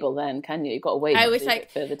the table then, can you? You've got to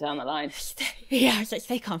wait further down the line. I was like,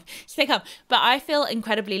 stay calm. But I feel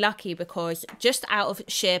incredibly lucky because just out of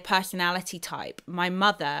sheer personality type, my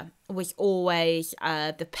mother was always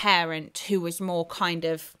the parent who was more kind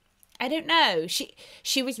of, I don't know.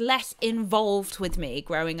 She was less involved with me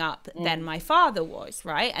growing up than my father was,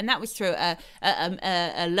 right? And that was through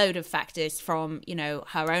a load of factors, from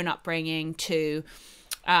her own upbringing to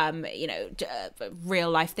real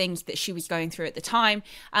life things that she was going through at the time,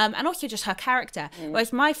 and also just her character.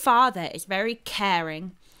 Whereas my father is very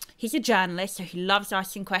caring. He's a journalist, so he loves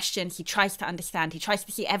asking questions. He tries to understand. He tries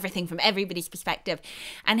to see everything from everybody's perspective.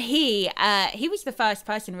 And he was the first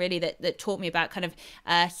person really that taught me about kind of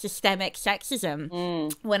systemic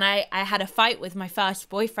sexism. When I had a fight with my first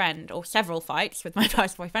boyfriend, or several fights with my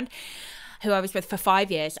first boyfriend, who I was with for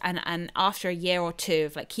 5 years. And after a year or two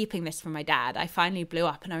of like keeping this from my dad, I finally blew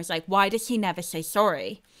up and I was like, why does he never say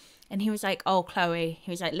sorry? And he was like, oh, Chloe, he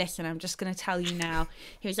was like, listen, I'm just going to tell you now.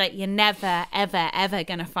 He was like, you're never, ever, ever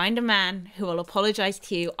going to find a man who will apologize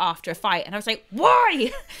to you after a fight. And I was like,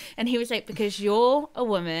 why? And he was like, because you're a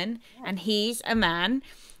woman and he's a man.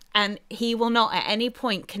 And he will not at any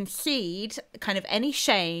point concede kind of any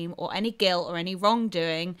shame or any guilt or any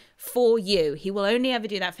wrongdoing for you. He will only ever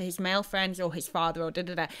do that for his male friends or his father or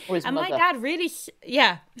da-da-da. Or his and mother. my dad really,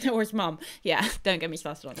 or his mom. Yeah, don't get me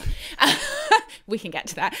started on that. We can get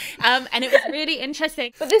to that. And it was really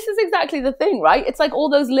interesting. But this is exactly the thing, right? It's like all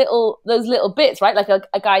those little bits, right? Like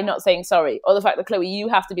a guy not saying sorry, or the fact that, Chloe, you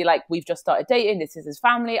have to be like, we've just started dating, this is his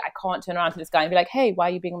family, I can't turn around to this guy and be like, hey, why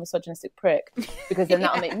are you being a misogynistic prick? Because then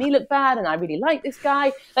that'll make me look bad and I really like this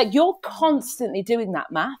guy. Like, you're constantly doing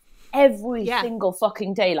that, math. Every single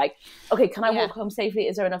fucking day. Like, okay, can I walk home safely?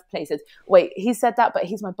 Is there enough places? Wait, he said that, but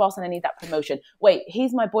he's my boss and I need that promotion. Wait,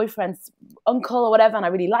 he's my boyfriend's uncle or whatever and I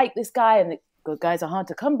really like this guy and the good guys are hard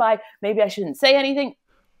to come by. Maybe I shouldn't say anything.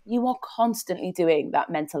 You are constantly doing that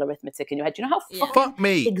mental arithmetic in your head. Do you know how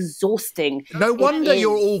fucking exhausting? No wonder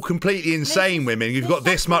you're all completely insane, women. You've got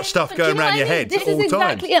this much stuff going around your head This all is the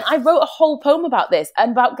exactly time. it. I wrote a whole poem about this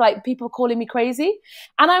and about like people calling me crazy.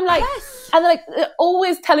 And I'm like, and they're like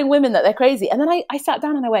always telling women that they're crazy. And then I sat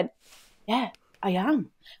down and I went, yeah, I am.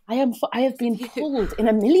 I have been pulled in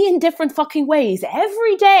a million different fucking ways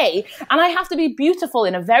every day. And I have to be beautiful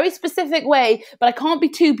in a very specific way, but I can't be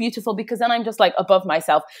too beautiful because then I'm just like above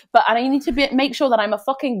myself. And I need to make sure that I'm a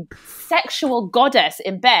fucking sexual goddess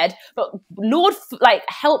in bed. But Lord, like,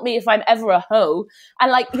 help me if I'm ever a hoe.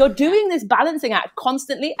 And like, you're doing this balancing act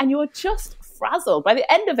constantly and you're just frazzled. By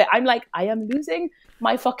the end of it, I'm like, I am losing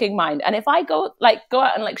my fucking mind. And if I go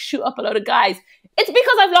out and like shoot up a load of guys, it's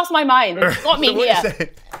because I've lost my mind. It's got me here.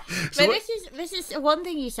 But this is one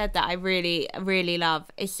thing you said that I really, really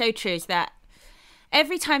love. It's so true, is that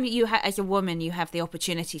every time you as a woman, you have the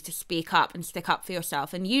opportunity to speak up and stick up for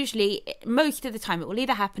yourself. And usually, most of the time, it will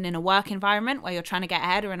either happen in a work environment where you're trying to get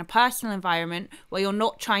ahead or in a personal environment where you're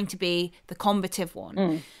not trying to be the combative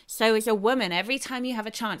one. So as a woman, every time you have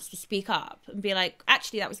a chance to speak up and be like,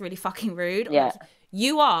 actually, that was really fucking rude. Yeah.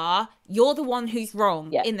 You're the one who's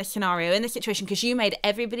wrong in the scenario, in the situation, because you made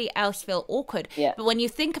everybody else feel awkward. Yeah. But when you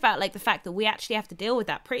think about like the fact that we actually have to deal with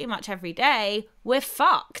that pretty much every day, we're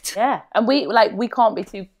fucked. Yeah. And we can't be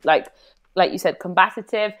too like you said,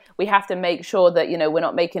 combative. We have to make sure that, you know, we're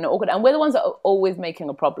not making it awkward. And we're the ones that are always making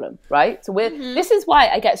a problem, right? So this is why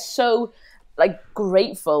I get so like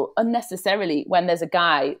grateful unnecessarily when there's a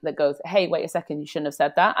guy that goes, hey, wait a second, you shouldn't have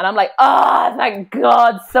said that. And I'm like, thank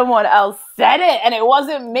God someone else said it and it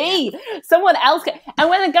wasn't me. Someone else and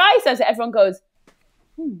when a guy says it, everyone goes,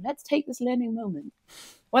 let's take this learning moment.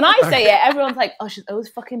 When I say it, everyone's like, oh, she's always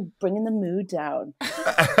fucking bringing the mood down.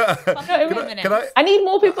 I need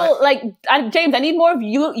more people James, I need more of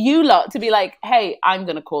you lot to be like, hey, I'm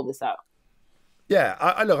going to call this out. Yeah,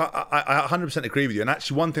 I 100% agree with you. And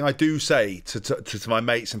actually, one thing I do say to my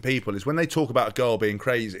mates and people is when they talk about a girl being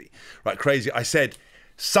crazy, right? Crazy. I said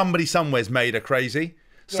somebody somewhere's made her crazy.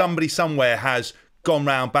 Yeah. Somebody somewhere has gone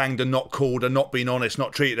round, banged her, not called her, not been honest,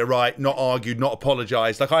 not treated her right, not argued, not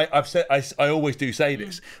apologised. Like I've said, I always do say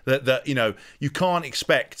this that you know, you can't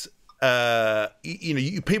expect.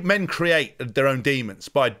 Men create their own demons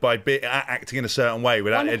by acting in a certain way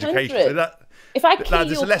without 100. education. So if I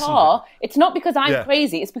key your car, it's not because I'm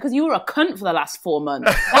crazy. It's because you were a cunt for the last 4 months.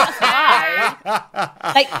 That's why.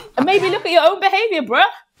 Like, maybe look at your own behaviour, bruh.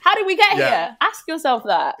 How did we get here? Ask yourself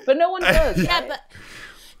that. But no one does. Yeah, but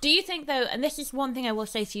do you think, though, and this is one thing I will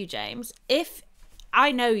say to you, James, if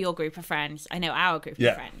I know your group of friends, I know our group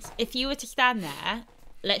of friends, if you were to stand there,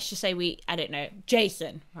 let's just say I don't know,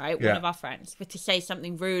 Jason, right, one of our friends, were to say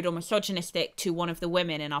something rude or misogynistic to one of the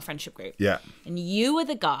women in our friendship group. Yeah. And you were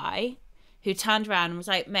the guy who turned around and was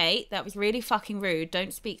like, mate, that was really fucking rude.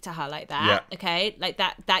 Don't speak to her like that. Yeah. Okay? Like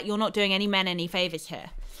that you're not doing any men any favours here.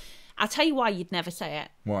 I'll tell you why you'd never say it.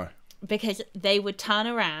 Why? Because they would turn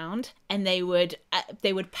around and they would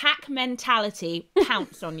pack mentality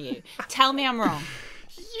pounce on you. Tell me I'm wrong.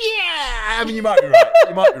 Yeah, I mean, you might be right.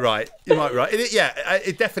 You might be right. You might be right.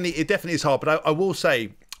 It definitely is hard. But I will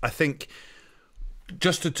say, I think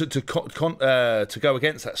just to go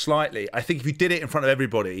against that slightly, I think if you did it in front of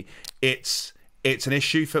everybody, it's an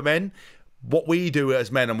issue for men. What we do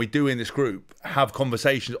as men, and we do in this group, have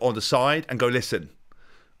conversations on the side and go, listen,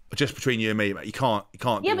 just between you and me, mate. You can't do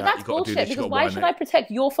but that. that's You've got to do bullshit, this. because why should I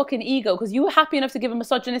protect your fucking ego? Because you were happy enough to give a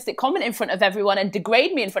misogynistic comment in front of everyone and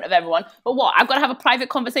degrade me in front of everyone. But what? I've got to have a private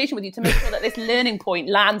conversation with you to make sure that this learning point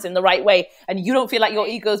lands in the right way and you don't feel like your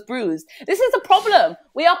ego's bruised. This is the problem.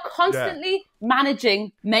 We are constantly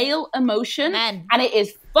managing male emotion, and it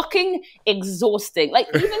is fucking exhausting. Like,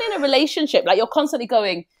 even in a relationship, like, you're constantly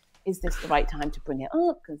going, is this the right time to bring it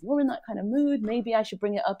up? Because you're in that kind of mood. Maybe I should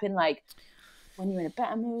bring it up in, like, when you're in a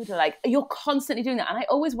better mood, or like, you're constantly doing that. And I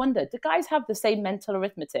always wonder, do guys have the same mental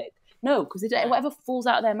arithmetic? No, because whatever falls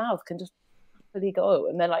out of their mouth can just really go,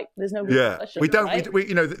 and they're like, there's no discussion. We don't, right? we,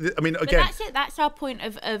 you know, I mean, again, but that's it. That's our point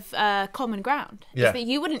of common ground. Is that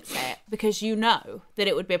you wouldn't say it because you know that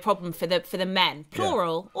it would be a problem for the men,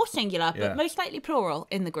 plural or singular, but most likely plural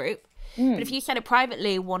in the group. But if you said it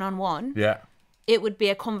privately, one-on-one, it would be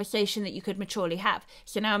a conversation that you could maturely have.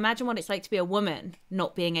 So now imagine what it's like to be a woman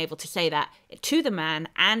not being able to say that to the man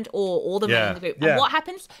and or all the men in the group. And what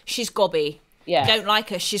happens? She's gobby. Don't like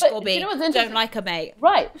her. She's gobby. You know, don't like her, mate.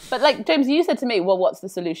 Right. But like, James, you said to me, well, what's the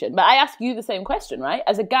solution? But I ask you the same question, right?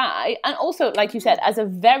 As a guy, and also, like you said, as a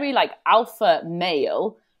very like alpha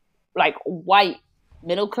male, like white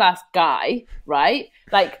middle-class guy, right?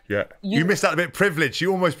 Like, you missed out a bit privilege.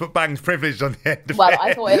 You almost put Bang's privileged on the end of it. Well,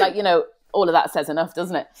 I thought, like, you know, all of that says enough,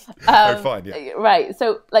 doesn't it? Fine, Right.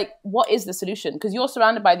 So, like, what is the solution? Because you're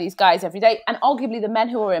surrounded by these guys every day, and arguably the men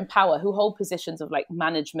who are in power, who hold positions of, like,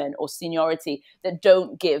 management or seniority that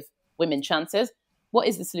don't give women chances. What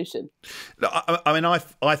is the solution? I mean,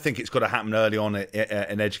 I think it's got to happen early on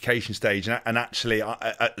in education stage, and actually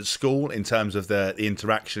at school, in terms of the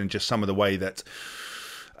interaction and just some of the way that,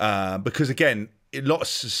 because again,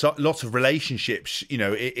 lots of relationships, you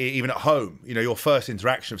know, even at home, you know, your first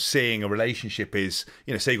interaction of seeing a relationship is,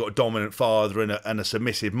 you know, say you've got a dominant father and a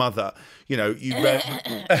submissive mother, you know, you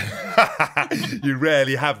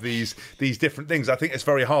rarely have these different things. I think it's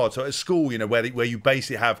very hard. So at school, you know, where you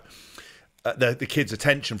basically have the kids'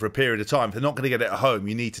 attention for a period of time, if they're not going to get it at home,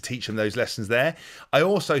 you need to teach them those lessons there. I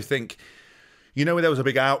also think, you know, there was a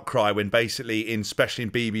big outcry when basically, especially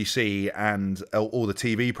in BBC and all the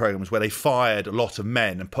TV programmes, where they fired a lot of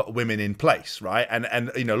men and put women in place, right?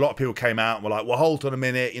 And you know, a lot of people came out and were like, well, hold on a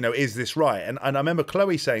minute, you know, is this right? And I remember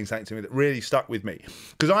Chloe saying something to me that really stuck with me,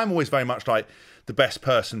 because I'm always very much like, the best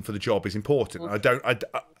person for the job is important.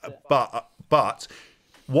 But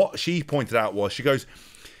what she pointed out was, she goes,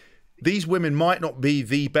 these women might not be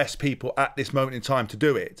the best people at this moment in time to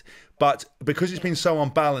do it, but because it's been so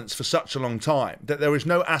unbalanced for such a long time, that there is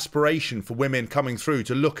no aspiration for women coming through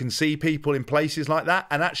to look and see people in places like that.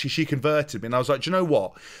 And actually, she converted me. And I was like, do you know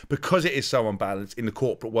what? Because it is so unbalanced in the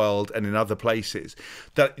corporate world and in other places,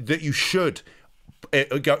 that you should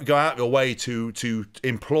go out of your way to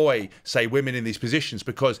employ, say, women in these positions,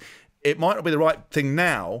 because it might not be the right thing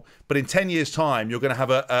now, but in 10 years' time, you're going to have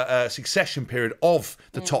a succession period of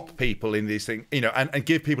the top people in these things, you know, and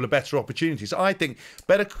give people a better opportunity. So I think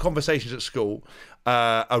better conversations at school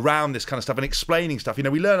around this kind of stuff and explaining stuff. You know,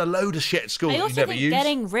 we learn a load of shit at school that you never use.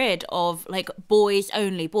 Getting rid of like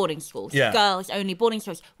boys-only boarding schools, girls-only boarding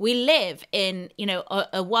schools. We live in, you know,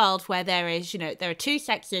 a world where there is, you know, there are two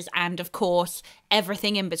sexes and, of course,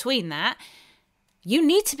 everything in between that. You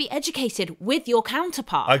need to be educated with your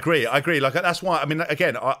counterpart. I agree. Like, that's why, I mean,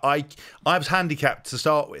 again, I was handicapped to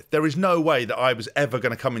start with. There is no way that I was ever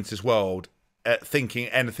going to come into this world thinking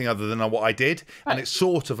anything other than what I did. Right. And it's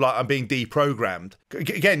sort of like I'm being deprogrammed.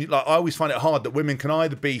 Again, like, I always find it hard that women can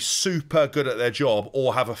either be super good at their job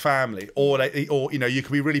or have a family, or you know, you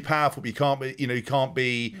can be really powerful, but you can't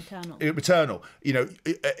be maternal. You know,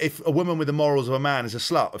 if a woman with the morals of a man is a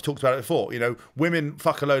slut, I've talked about it before. You know, women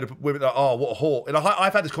fuck a load of women. Like, oh, what a whore. And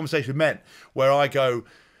I've had this conversation with men where I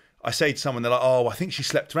say to someone, they're like, oh, I think she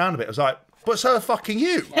slept around a bit. I was like, but so fucking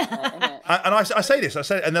you. And I say this,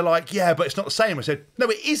 and they're like, yeah, but it's not the same. I said, no,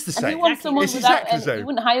 it is the same. It's exactly the same. You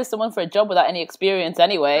wouldn't hire someone for a job without any experience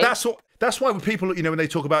anyway. That's why when people, you know, when they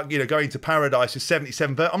talk about, you know, going to paradise with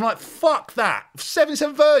 77 virgins, I'm like, fuck that.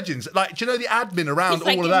 77 virgins. Like, do you know the admin around it's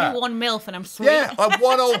like, all of that? Give me one MILF and I'm sweet. Yeah,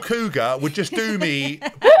 one old cougar would just do me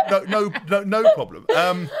no problem.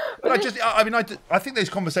 But I think those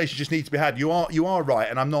conversations just need to be had. You are right,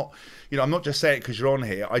 and I'm not just saying it because you're on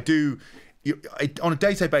here. On a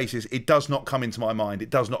day-to-day basis, it does not come into my mind. It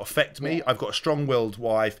does not affect me. Yeah. I've got a strong-willed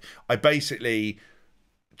wife. I basically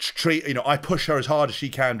I push her as hard as she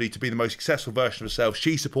can be to be the most successful version of herself.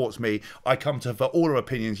 She supports me. I come to her for all her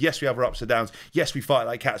opinions. Yes, we have our ups and downs. Yes, we fight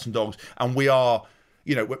like cats and dogs. And we are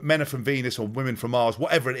you know, men are from Venus or women from Mars,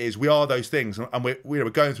 whatever it is, we are those things. And we're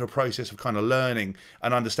going through a process of kind of learning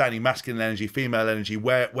and understanding masculine energy, female energy,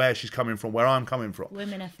 where she's coming from, where I'm coming from.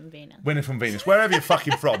 Women are from Venus. Women from Venus, wherever you're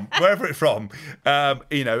fucking from, wherever it's from,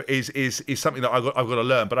 you know, is something that I've got to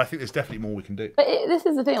learn. But I think there's definitely more we can do. But this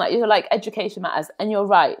is the thing, like, you're like, education matters. And you're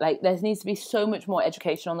right, like, there needs to be so much more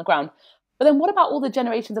education on the ground. But then what about all the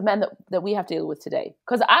generations of men that we have to deal with today?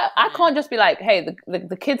 Because I can't just be like, hey,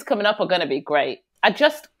 the kids coming up are going to be great. I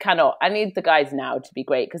just cannot. I need the guys now to be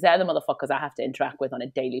great because they're the motherfuckers I have to interact with on a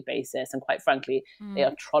daily basis. And quite frankly, they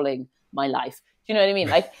are trolling my life. Do you know what I mean?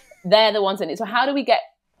 Like, they're the ones in it. So how do we get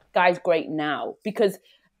guys great now? Because,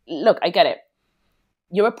 look, I get it.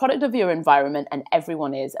 You're a product of your environment, and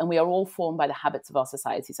everyone is. And we are all formed by the habits of our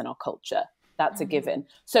societies and our culture. That's a given.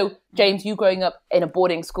 So, James, you growing up in a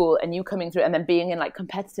boarding school and you coming through and then being in like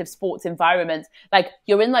competitive sports environments, like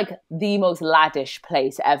you're in like the most laddish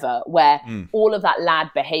place ever where all of that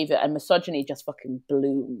lad behavior and misogyny just fucking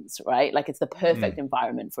blooms, right? Like it's the perfect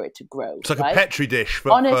environment for it to grow. It's like a petri dish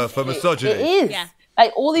for misogyny. It is. Yeah.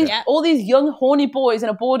 Like all these young horny boys in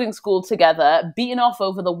a boarding school together, beating off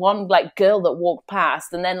over the one like girl that walked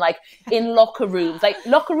past, and then like in locker rooms, like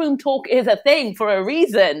locker room talk is a thing for a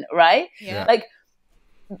reason, right? Yeah. Like,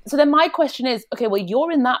 so then my question is, okay, well,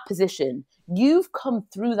 you're in that position, you've come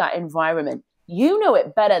through that environment, you know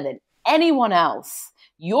it better than anyone else.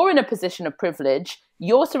 You're in a position of privilege.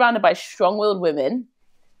 You're surrounded by strong-willed women.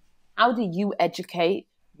 How do you educate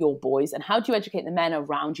your boys, and how do you educate the men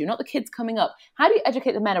around you, not the kids coming up? How do you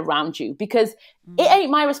educate the men around you? Because it ain't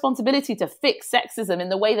my responsibility to fix sexism in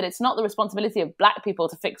the way that it's not the responsibility of black people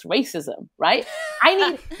to fix racism, right? I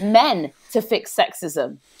need men to fix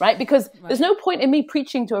sexism, right? Because there's no point in me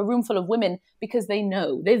preaching to a room full of women because they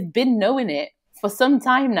know, they've been knowing it for some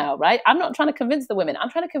time now, right? I'm not trying to convince the women, I'm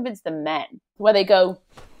trying to convince the men, where they go,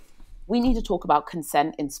 we need to talk about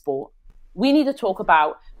consent in sport. We need to talk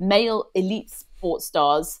about male elite sports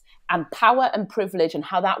stars and power and privilege and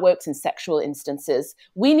how that works in sexual instances.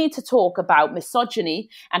 We need to talk about misogyny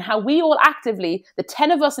and how we all actively, the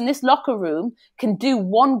 10 of us in this locker room, can do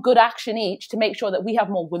one good action each to make sure that we have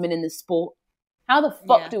more women in the sport. How the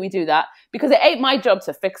fuck do we do that? Because it ain't my job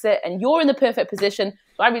to fix it, and you're in the perfect position.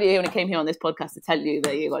 So I really only came here on this podcast to tell you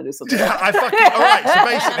that you got to do something. Yeah, I fucking all right.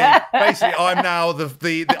 So basically, I'm now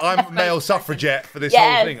the I'm male suffragette for this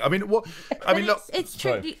whole thing. I mean, what? I mean, look, it's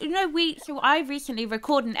true. Sorry. You know, so I recently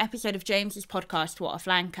recorded an episode of James's podcast, What a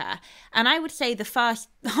Flanker, and I would say the first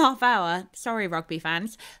half hour. Sorry, rugby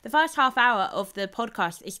fans. The first half hour of the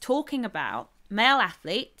podcast is talking about male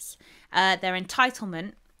athletes, their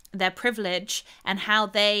entitlement, their privilege, and how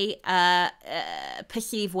they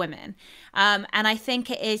perceive women. And I think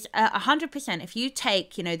it is 100%. If you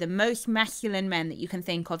take, you know, the most masculine men that you can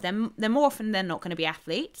think of, they're more often than not going to be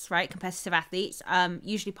athletes, right? Competitive athletes,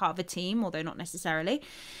 usually part of a team, although not necessarily.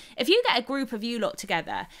 If you get a group of you lot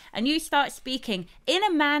together and you start speaking in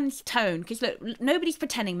a man's tone, because look, nobody's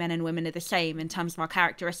pretending men and women are the same in terms of our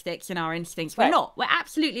characteristics and our instincts. We're not. We're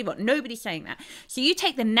absolutely not. Nobody's saying that. So you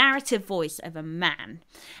take the narrative voice of a man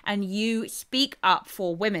and you speak up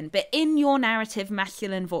for women, but in your narrative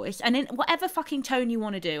masculine voice and in whatever fucking tone you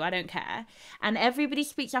want to do, I don't care. And everybody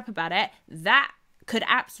speaks up about it. That could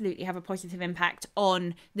absolutely have a positive impact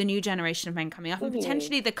on the new generation of men coming up and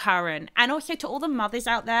potentially the current, and also to all the mothers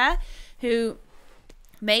out there who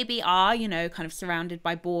maybe are, you know, kind of surrounded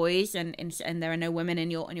by boys and there are no women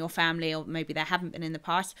in your family, or maybe there haven't been in the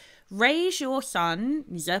past. Raise your son,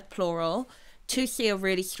 plural, to see a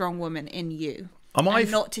really strong woman in you.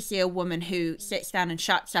 And not to see a woman who sits down and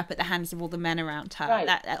shuts up at the hands of all the men around her. Right.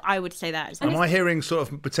 That I would say that as well. Am I hearing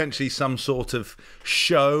sort of potentially some sort of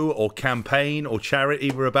show or campaign or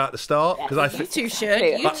charity we're about to start? Because You two should.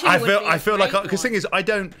 I feel like because the thing is,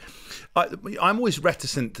 I'm always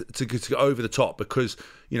reticent to go over the top because,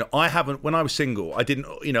 you know, I haven't, when I was single, I didn't,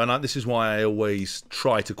 you know, and this is why I always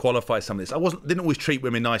try to qualify some of this. Didn't always treat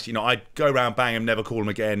women nice. You know, I'd go around, bang them, never call them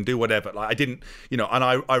again, do whatever. Like I didn't, you know, and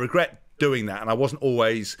I regret doing that, and I wasn't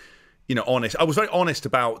always, you know, honest. I was very honest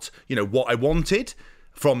about, you know, what I wanted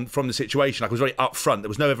from the situation. Like I was very upfront. There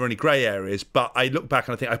was never any grey areas. But I look back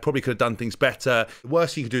and I think I probably could have done things better. The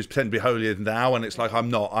worst thing you can do is pretend to be holier than thou, and it's like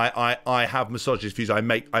I'm not. I have misogynist views. I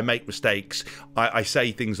make mistakes. I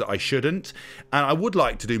say things that I shouldn't, and I would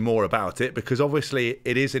like to do more about it because obviously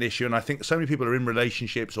it is an issue. And I think so many people are in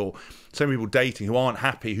relationships or so many people dating who aren't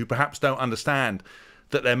happy, who perhaps don't understand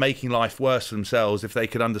that they're making life worse for themselves if they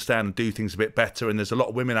could understand and do things a bit better. And there's a lot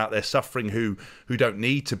of women out there suffering who don't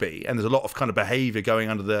need to be. And there's a lot of kind of behaviour going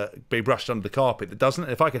being brushed under the carpet that doesn't.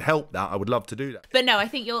 If I could help that, I would love to do that. But no, I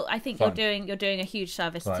think you're doing a huge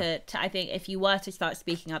service to I think if you were to start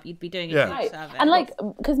speaking up, you'd be doing a huge service. And like,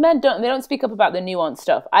 because men don't speak up about the nuanced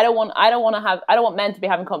stuff. I don't want men to be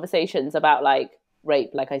having conversations about like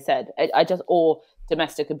rape, like I said, or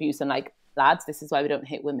domestic abuse, and like, lads, this is why we don't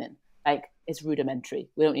hit women. Like, it's rudimentary.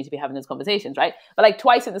 We don't need to be having those conversations, right? But like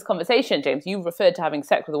twice in this conversation, James, you referred to having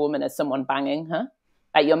sex with a woman as someone banging her.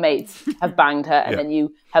 Like your mates have banged her and then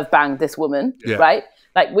you have banged this woman, right?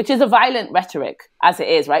 Like, which is a violent rhetoric as it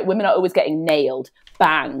is, right? Women are always getting nailed,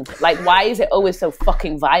 banged. Like, why is it always so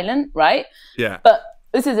fucking violent, right? Yeah. But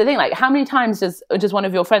this is the thing, like, how many times does one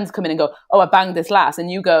of your friends come in and go, oh, I banged this lass,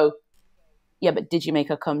 and you go, yeah, but did you make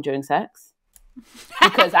her come during sex?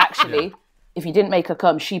 Because actually, if you didn't make her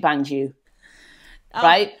come, she banged you,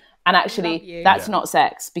 right? And actually, that's not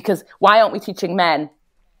sex. Because why aren't we teaching men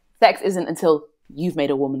sex isn't until you've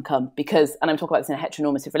made a woman come? Because, and I'm talking about this in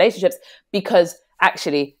heteronormative relationships, because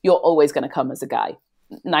actually, you're always going to come as a guy.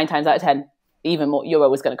 9 times out of 10, even more, you're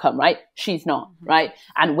always going to come, right? She's not, right?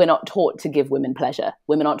 And we're not taught to give women pleasure.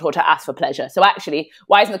 Women aren't taught to ask for pleasure. So actually,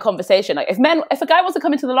 why isn't the conversation like, if a guy wants to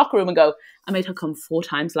come into the locker room and go, I made her come 4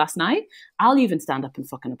 times last night, I'll even stand up and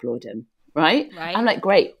fucking applaud him. Right? I'm like,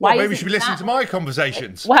 great. Why maybe you should be listening to my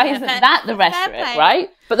conversations. Why isn't that the rhetoric, right?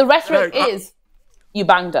 But the rhetoric is, you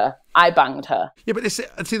banged her, I banged her. Yeah, but see,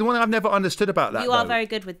 the one thing I've never understood about that, you are very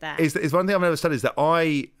good with that. Is one thing I've never understood is that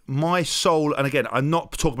my soul, and again, I'm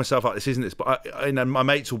not talking myself out, this isn't this, but my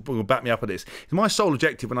mates will back me up on this. My sole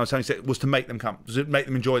objective when I was having sex was to make them come, was to make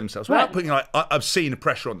them enjoy themselves, without putting like obscene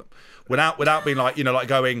pressure on them, without being like, like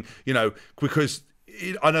going, because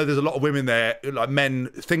I know there's a lot of women there, like men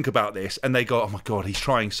think about this and they go, oh my God, he's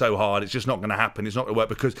trying so hard. It's just not going to happen. It's not going to work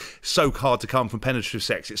because it's so hard to come from penetrative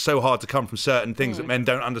sex. It's so hard to come from certain things that men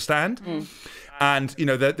don't understand. And,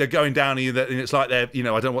 they're going down and it's like they're, I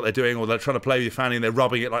don't know what they're doing, or they're trying to play with your fanny and they're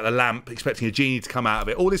rubbing it like a lamp, expecting a genie to come out of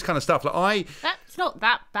it. All this kind of stuff. Like That's not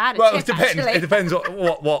that bad. Well, it depends. Actually. It depends on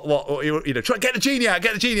what try get the genie out.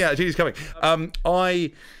 Get the genie out. The genie's coming.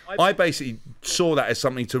 I basically saw that as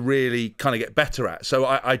something to really kind of get better at. So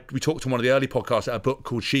we talked on one of the early podcasts at a book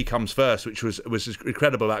called She Comes First, which was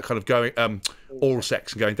incredible about kind of going oral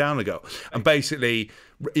sex and going down the girl. And basically,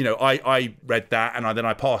 I read that and then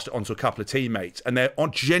I passed it on to a couple of teammates, and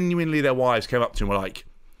genuinely their wives came up to me and were like,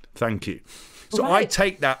 "Thank you." So I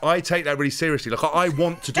take that really seriously. Like I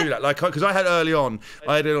want to do that. Like because I had early on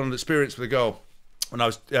an experience with a girl when I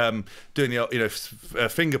was doing the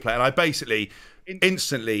finger play, and I basically.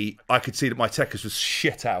 Instantly, I could see that my techers was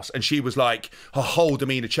shit house, and she was like, her whole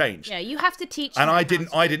demeanour changed. Yeah, you have to teach. And I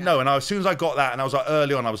didn't know. And as soon as I got that, and I was like,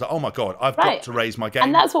 early on, I was like, oh my God, I've got to raise my game.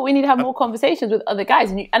 And that's what we need to have more conversations with other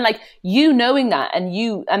guys, and you knowing that,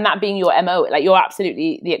 and that being your MO, like you're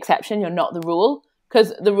absolutely the exception. You're not the rule,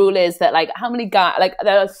 because the rule is that like how many guys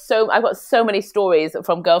I've got so many stories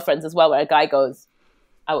from girlfriends as well where a guy goes,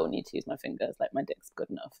 I won't need to use my fingers, like my dick's good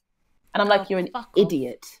enough, and I'm like, you're an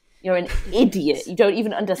idiot. You're an idiot. You don't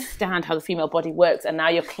even understand how the female body works, and now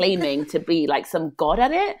you're claiming to be like some god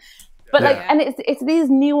at it. But and it's these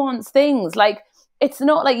nuanced things. Like it's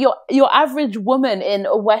not like your average woman in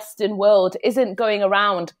a Western world isn't going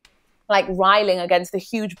around like riling against the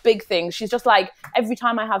huge big things. She's just like, every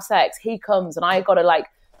time I have sex, he comes, and I gotta like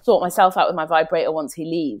sort myself out with my vibrator once he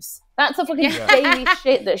leaves. That's the fucking daily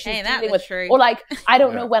shit that she's dealing with. True. Or like, I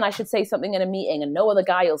don't know when I should say something in a meeting and no other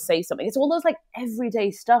guy will say something. It's all those like everyday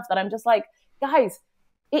stuff that I'm just like, guys,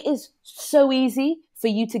 it is so easy for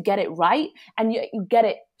you to get it right, and you get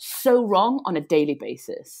it so wrong on a daily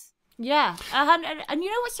basis. Yeah. And you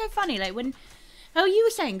know what's so funny? Like when, you were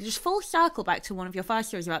saying, just full circle back to one of your first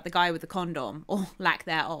stories about the guy with the condom, or lack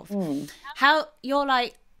thereof. How you're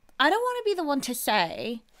like, I don't want to be the one to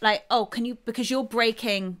say, like, oh, can you, because you're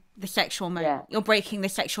breaking the sexual moment, you're breaking the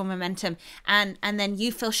sexual momentum, and then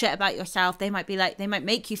you feel shit about yourself. They might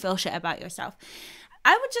make you feel shit about yourself.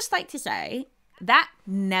 I would just like to say that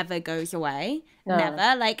never goes away. No.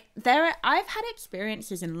 Never. Like I've had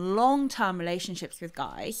experiences in long-term relationships with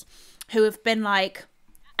guys who have been like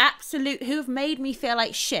who have made me feel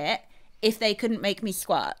like shit if they couldn't make me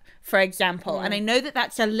squirt, for example. And I know that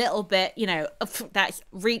that's a little bit, that's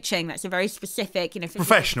reaching. That's a very specific,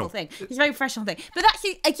 professional thing. It's a very professional thing. But that's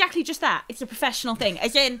exactly just that. It's a professional thing.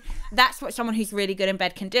 As in, that's what someone who's really good in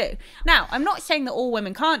bed can do. Now, I'm not saying that all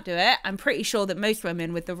women can't do it. I'm pretty sure that most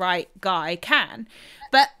women with the right guy can.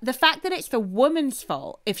 But the fact that it's the woman's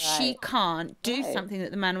fault if she can't do something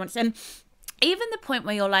that the man wants. And even the point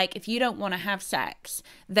where you're like, if you don't want to have sex,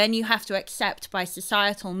 then you have to accept by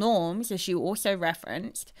societal norms, as you also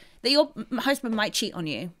referenced, that your husband might cheat on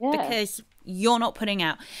you because you're not putting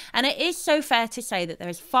out. And it is so fair to say that there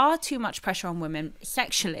is far too much pressure on women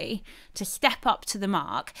sexually to step up to the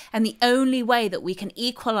mark. And the only way that we can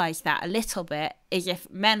equalize that a little bit is if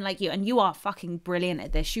men like you, and you are fucking brilliant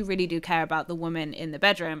at this, you really do care about the woman in the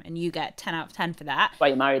bedroom, and you get 10 out of 10 for that. Why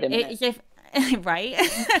you married him? It's if right.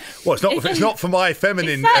 Well, it's not for my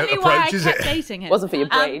feminine approach, is it? Dating him. It wasn't for your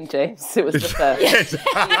brain, James. It was just for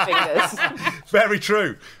fingers. Very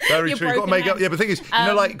true. Very true. You've got to make up. Yeah, but the thing is, you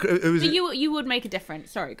know, like it was. You would make a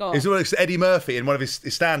difference. Sorry, go on. It's Eddie Murphy in one of his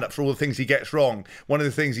stand-ups for all the things he gets wrong. One of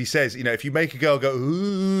the things he says, you know, if you make a girl go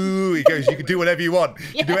ooh, he goes, you can do whatever you want.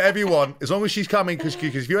 You can do whatever you want as long as she's coming. Because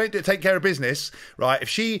if you ain't take care of business, right? If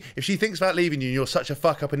she thinks about leaving you, and you're such a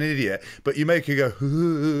fuck up and an idiot, but you make her go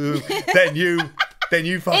ooh, then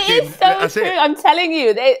you fucking. It is so true. I'm telling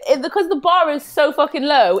you, because the bar is so fucking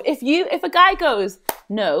low. If a guy goes,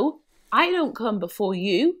 no, I don't come before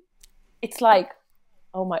you, it's like,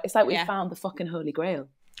 oh my, it's like we found the fucking Holy Grail.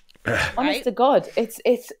 Honest to God, it's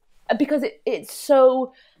because it's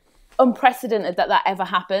so unprecedented that ever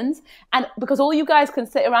happens, and because all you guys can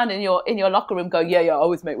sit around in your locker room going, I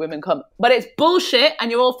always make women come, but it's bullshit, and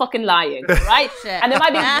you're all fucking lying, right? And there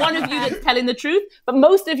might be one of you that's telling the truth, but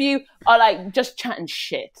most of you are like just chatting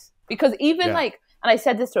shit. Because even like, and I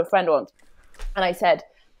said this to a friend once, and I said,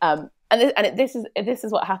 this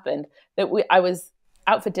is what happened, that I was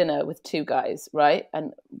out for dinner with two guys, right?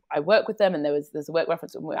 And I work with them, and there's a work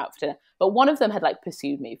reference when we were out for dinner. But one of them had like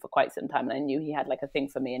pursued me for quite some time, and I knew he had like a thing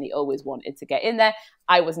for me, and he always wanted to get in there.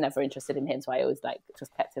 I was never interested in him, so I always like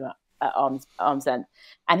just kept him at arm's length.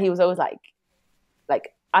 And he was always like,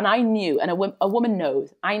 and I knew, and a woman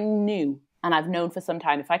knows, I knew, and I've known for some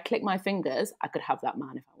time, if I click my fingers, I could have that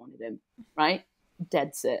man if I wanted him, right?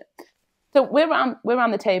 Dead set. So we're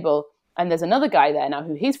around the table, and there's another guy there now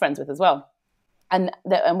who he's friends with as well. And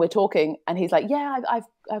we're talking, and he's like,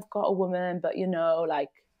 I've got a woman, but you know, like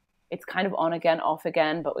it's kind of on again, off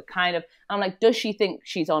again, but we're kind of, I'm like, does she think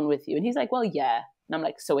she's on with you? And he's like, well, yeah. And I'm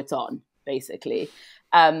like, so it's on, basically.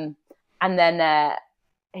 And then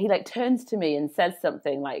he like turns to me and says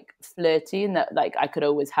something like flirty, and that like I could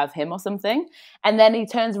always have him or something. And then he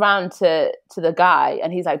turns around to the guy,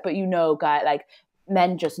 and he's like, but you know, guy, like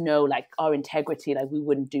men just know like our integrity, like we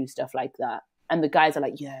wouldn't do stuff like that. And the guys are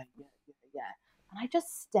like, yeah. And I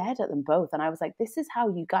just stared at them both, and I was like, this is how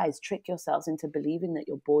you guys trick yourselves into believing that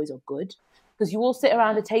your boys are good. Because you all sit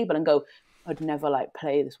around a table and go, I'd never like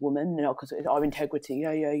play this woman, you know, because it's our integrity, yeah.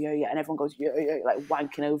 And everyone goes, yeah, like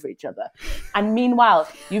wanking over each other. And meanwhile,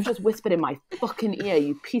 you've just whispered in my fucking ear,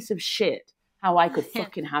 you piece of shit, how I could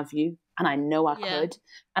fucking have you. And I know I could.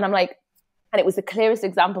 And I'm like, and it was the clearest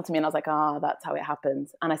example to me. And I was like, that's how it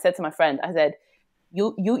happens. And I said to my friend, I said,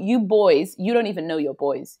 you boys, you don't even know your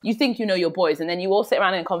boys. You think you know your boys, and then you all sit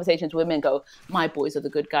around in conversations with women and go, my boys are the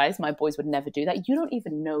good guys, my boys would never do that. You don't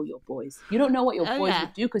even know your boys. You don't know what your boys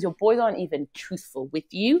would do, because your boys aren't even truthful with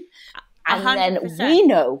you. And 100%. Then we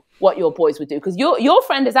know what your boys would do, because your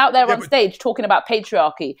friend is out there on stage talking about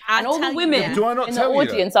patriarchy, and all the women in the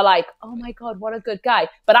audience are like, oh my God, what a good guy.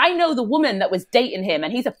 But I know the woman that was dating him,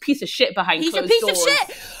 and he's a piece of shit behind closed doors. He's a piece of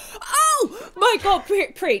shit. Oh my God,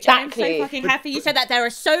 preach. Exactly. I'm so fucking happy you said that. There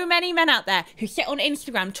are so many men out there who sit on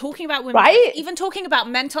Instagram talking about women, even talking about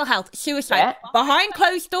mental health, suicide, behind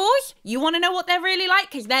closed doors. You want to know what they're really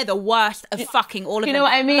like? Because they're the worst of fucking all of them. You know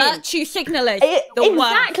what I mean? Virtue signalers.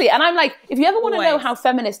 Exactly. And I'm like, if you ever want to know how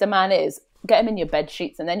feminist a man is, get him in your bed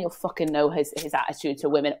sheets, and then you'll fucking know his attitude to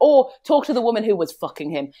women. Or talk to the woman who was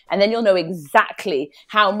fucking him, and then you'll know exactly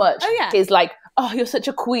how much his like, oh, you're such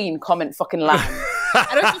a queen comment fucking land.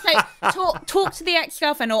 I'd also say, talk to the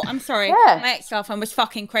ex-girlfriend, or I'm sorry, my ex-girlfriend was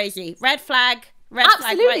fucking crazy. Red flag right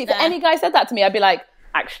Absolutely. there. If any guy said that to me, I'd be like,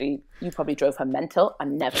 actually, you probably drove her mental.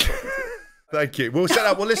 I'm never talking to you. Thank you. We'll set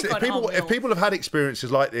up. Well, listen, if people have had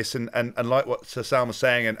experiences like this and like what Sir Sam was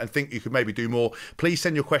saying and think you could maybe do more, please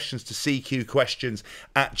send your questions to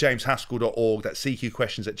cqquestions@jameshaskell.org. That's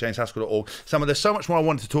cqquestions@jameshaskell.org. Sam, there's so much more I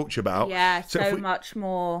wanted to talk to you about. Yeah, so much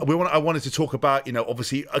more. I wanted to talk about, you know,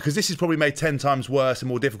 obviously, because this is probably made 10 times worse and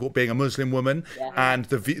more difficult being a Muslim woman and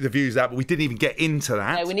the views that, but we didn't even get into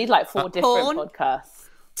that. No, we need like 4 different podcasts.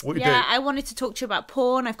 I wanted to talk to you about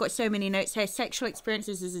porn. I've got so many notes here. Sexual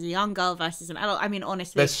experiences as a young girl versus an adult. I mean,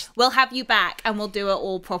 honestly, we'll have you back and we'll do it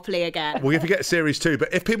all properly again. We'll get series 2.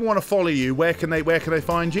 But if people want to follow you, where can they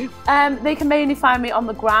find you? They can mainly find me on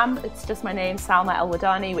the gram. It's just my name, Salma El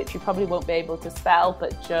Wadani, which you probably won't be able to spell,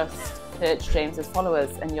 but just search James's followers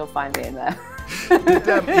and you'll find me in there.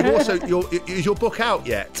 Is your book out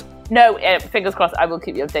yet? No, fingers crossed, I will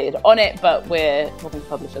keep you updated on it, but we're hoping to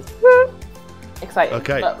publishers. Exciting.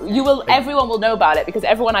 Okay. But everyone will know about it, because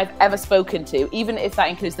everyone I've ever spoken to, even if that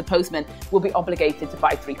includes the postman, will be obligated to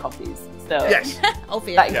buy 3 copies. So Yes.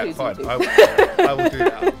 Obviously. that Yeah, includes fine. you too. I will do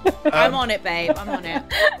that. I'm on it, babe. I'm on it.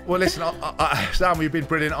 Well, listen, Sam, you've been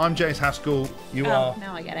brilliant. I'm James Haskell. You are.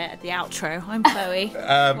 Now I get it. The outro. I'm Chloe.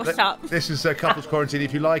 What's up? This is Couples Quarantine.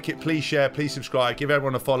 If you like it, please share, please subscribe, give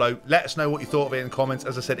everyone a follow. Let us know what you thought of it in the comments.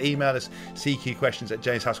 As I said, email us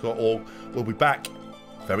cqquestions@jameshaskell.org. We'll be back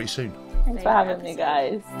very soon. Thanks for having me,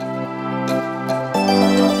 guys.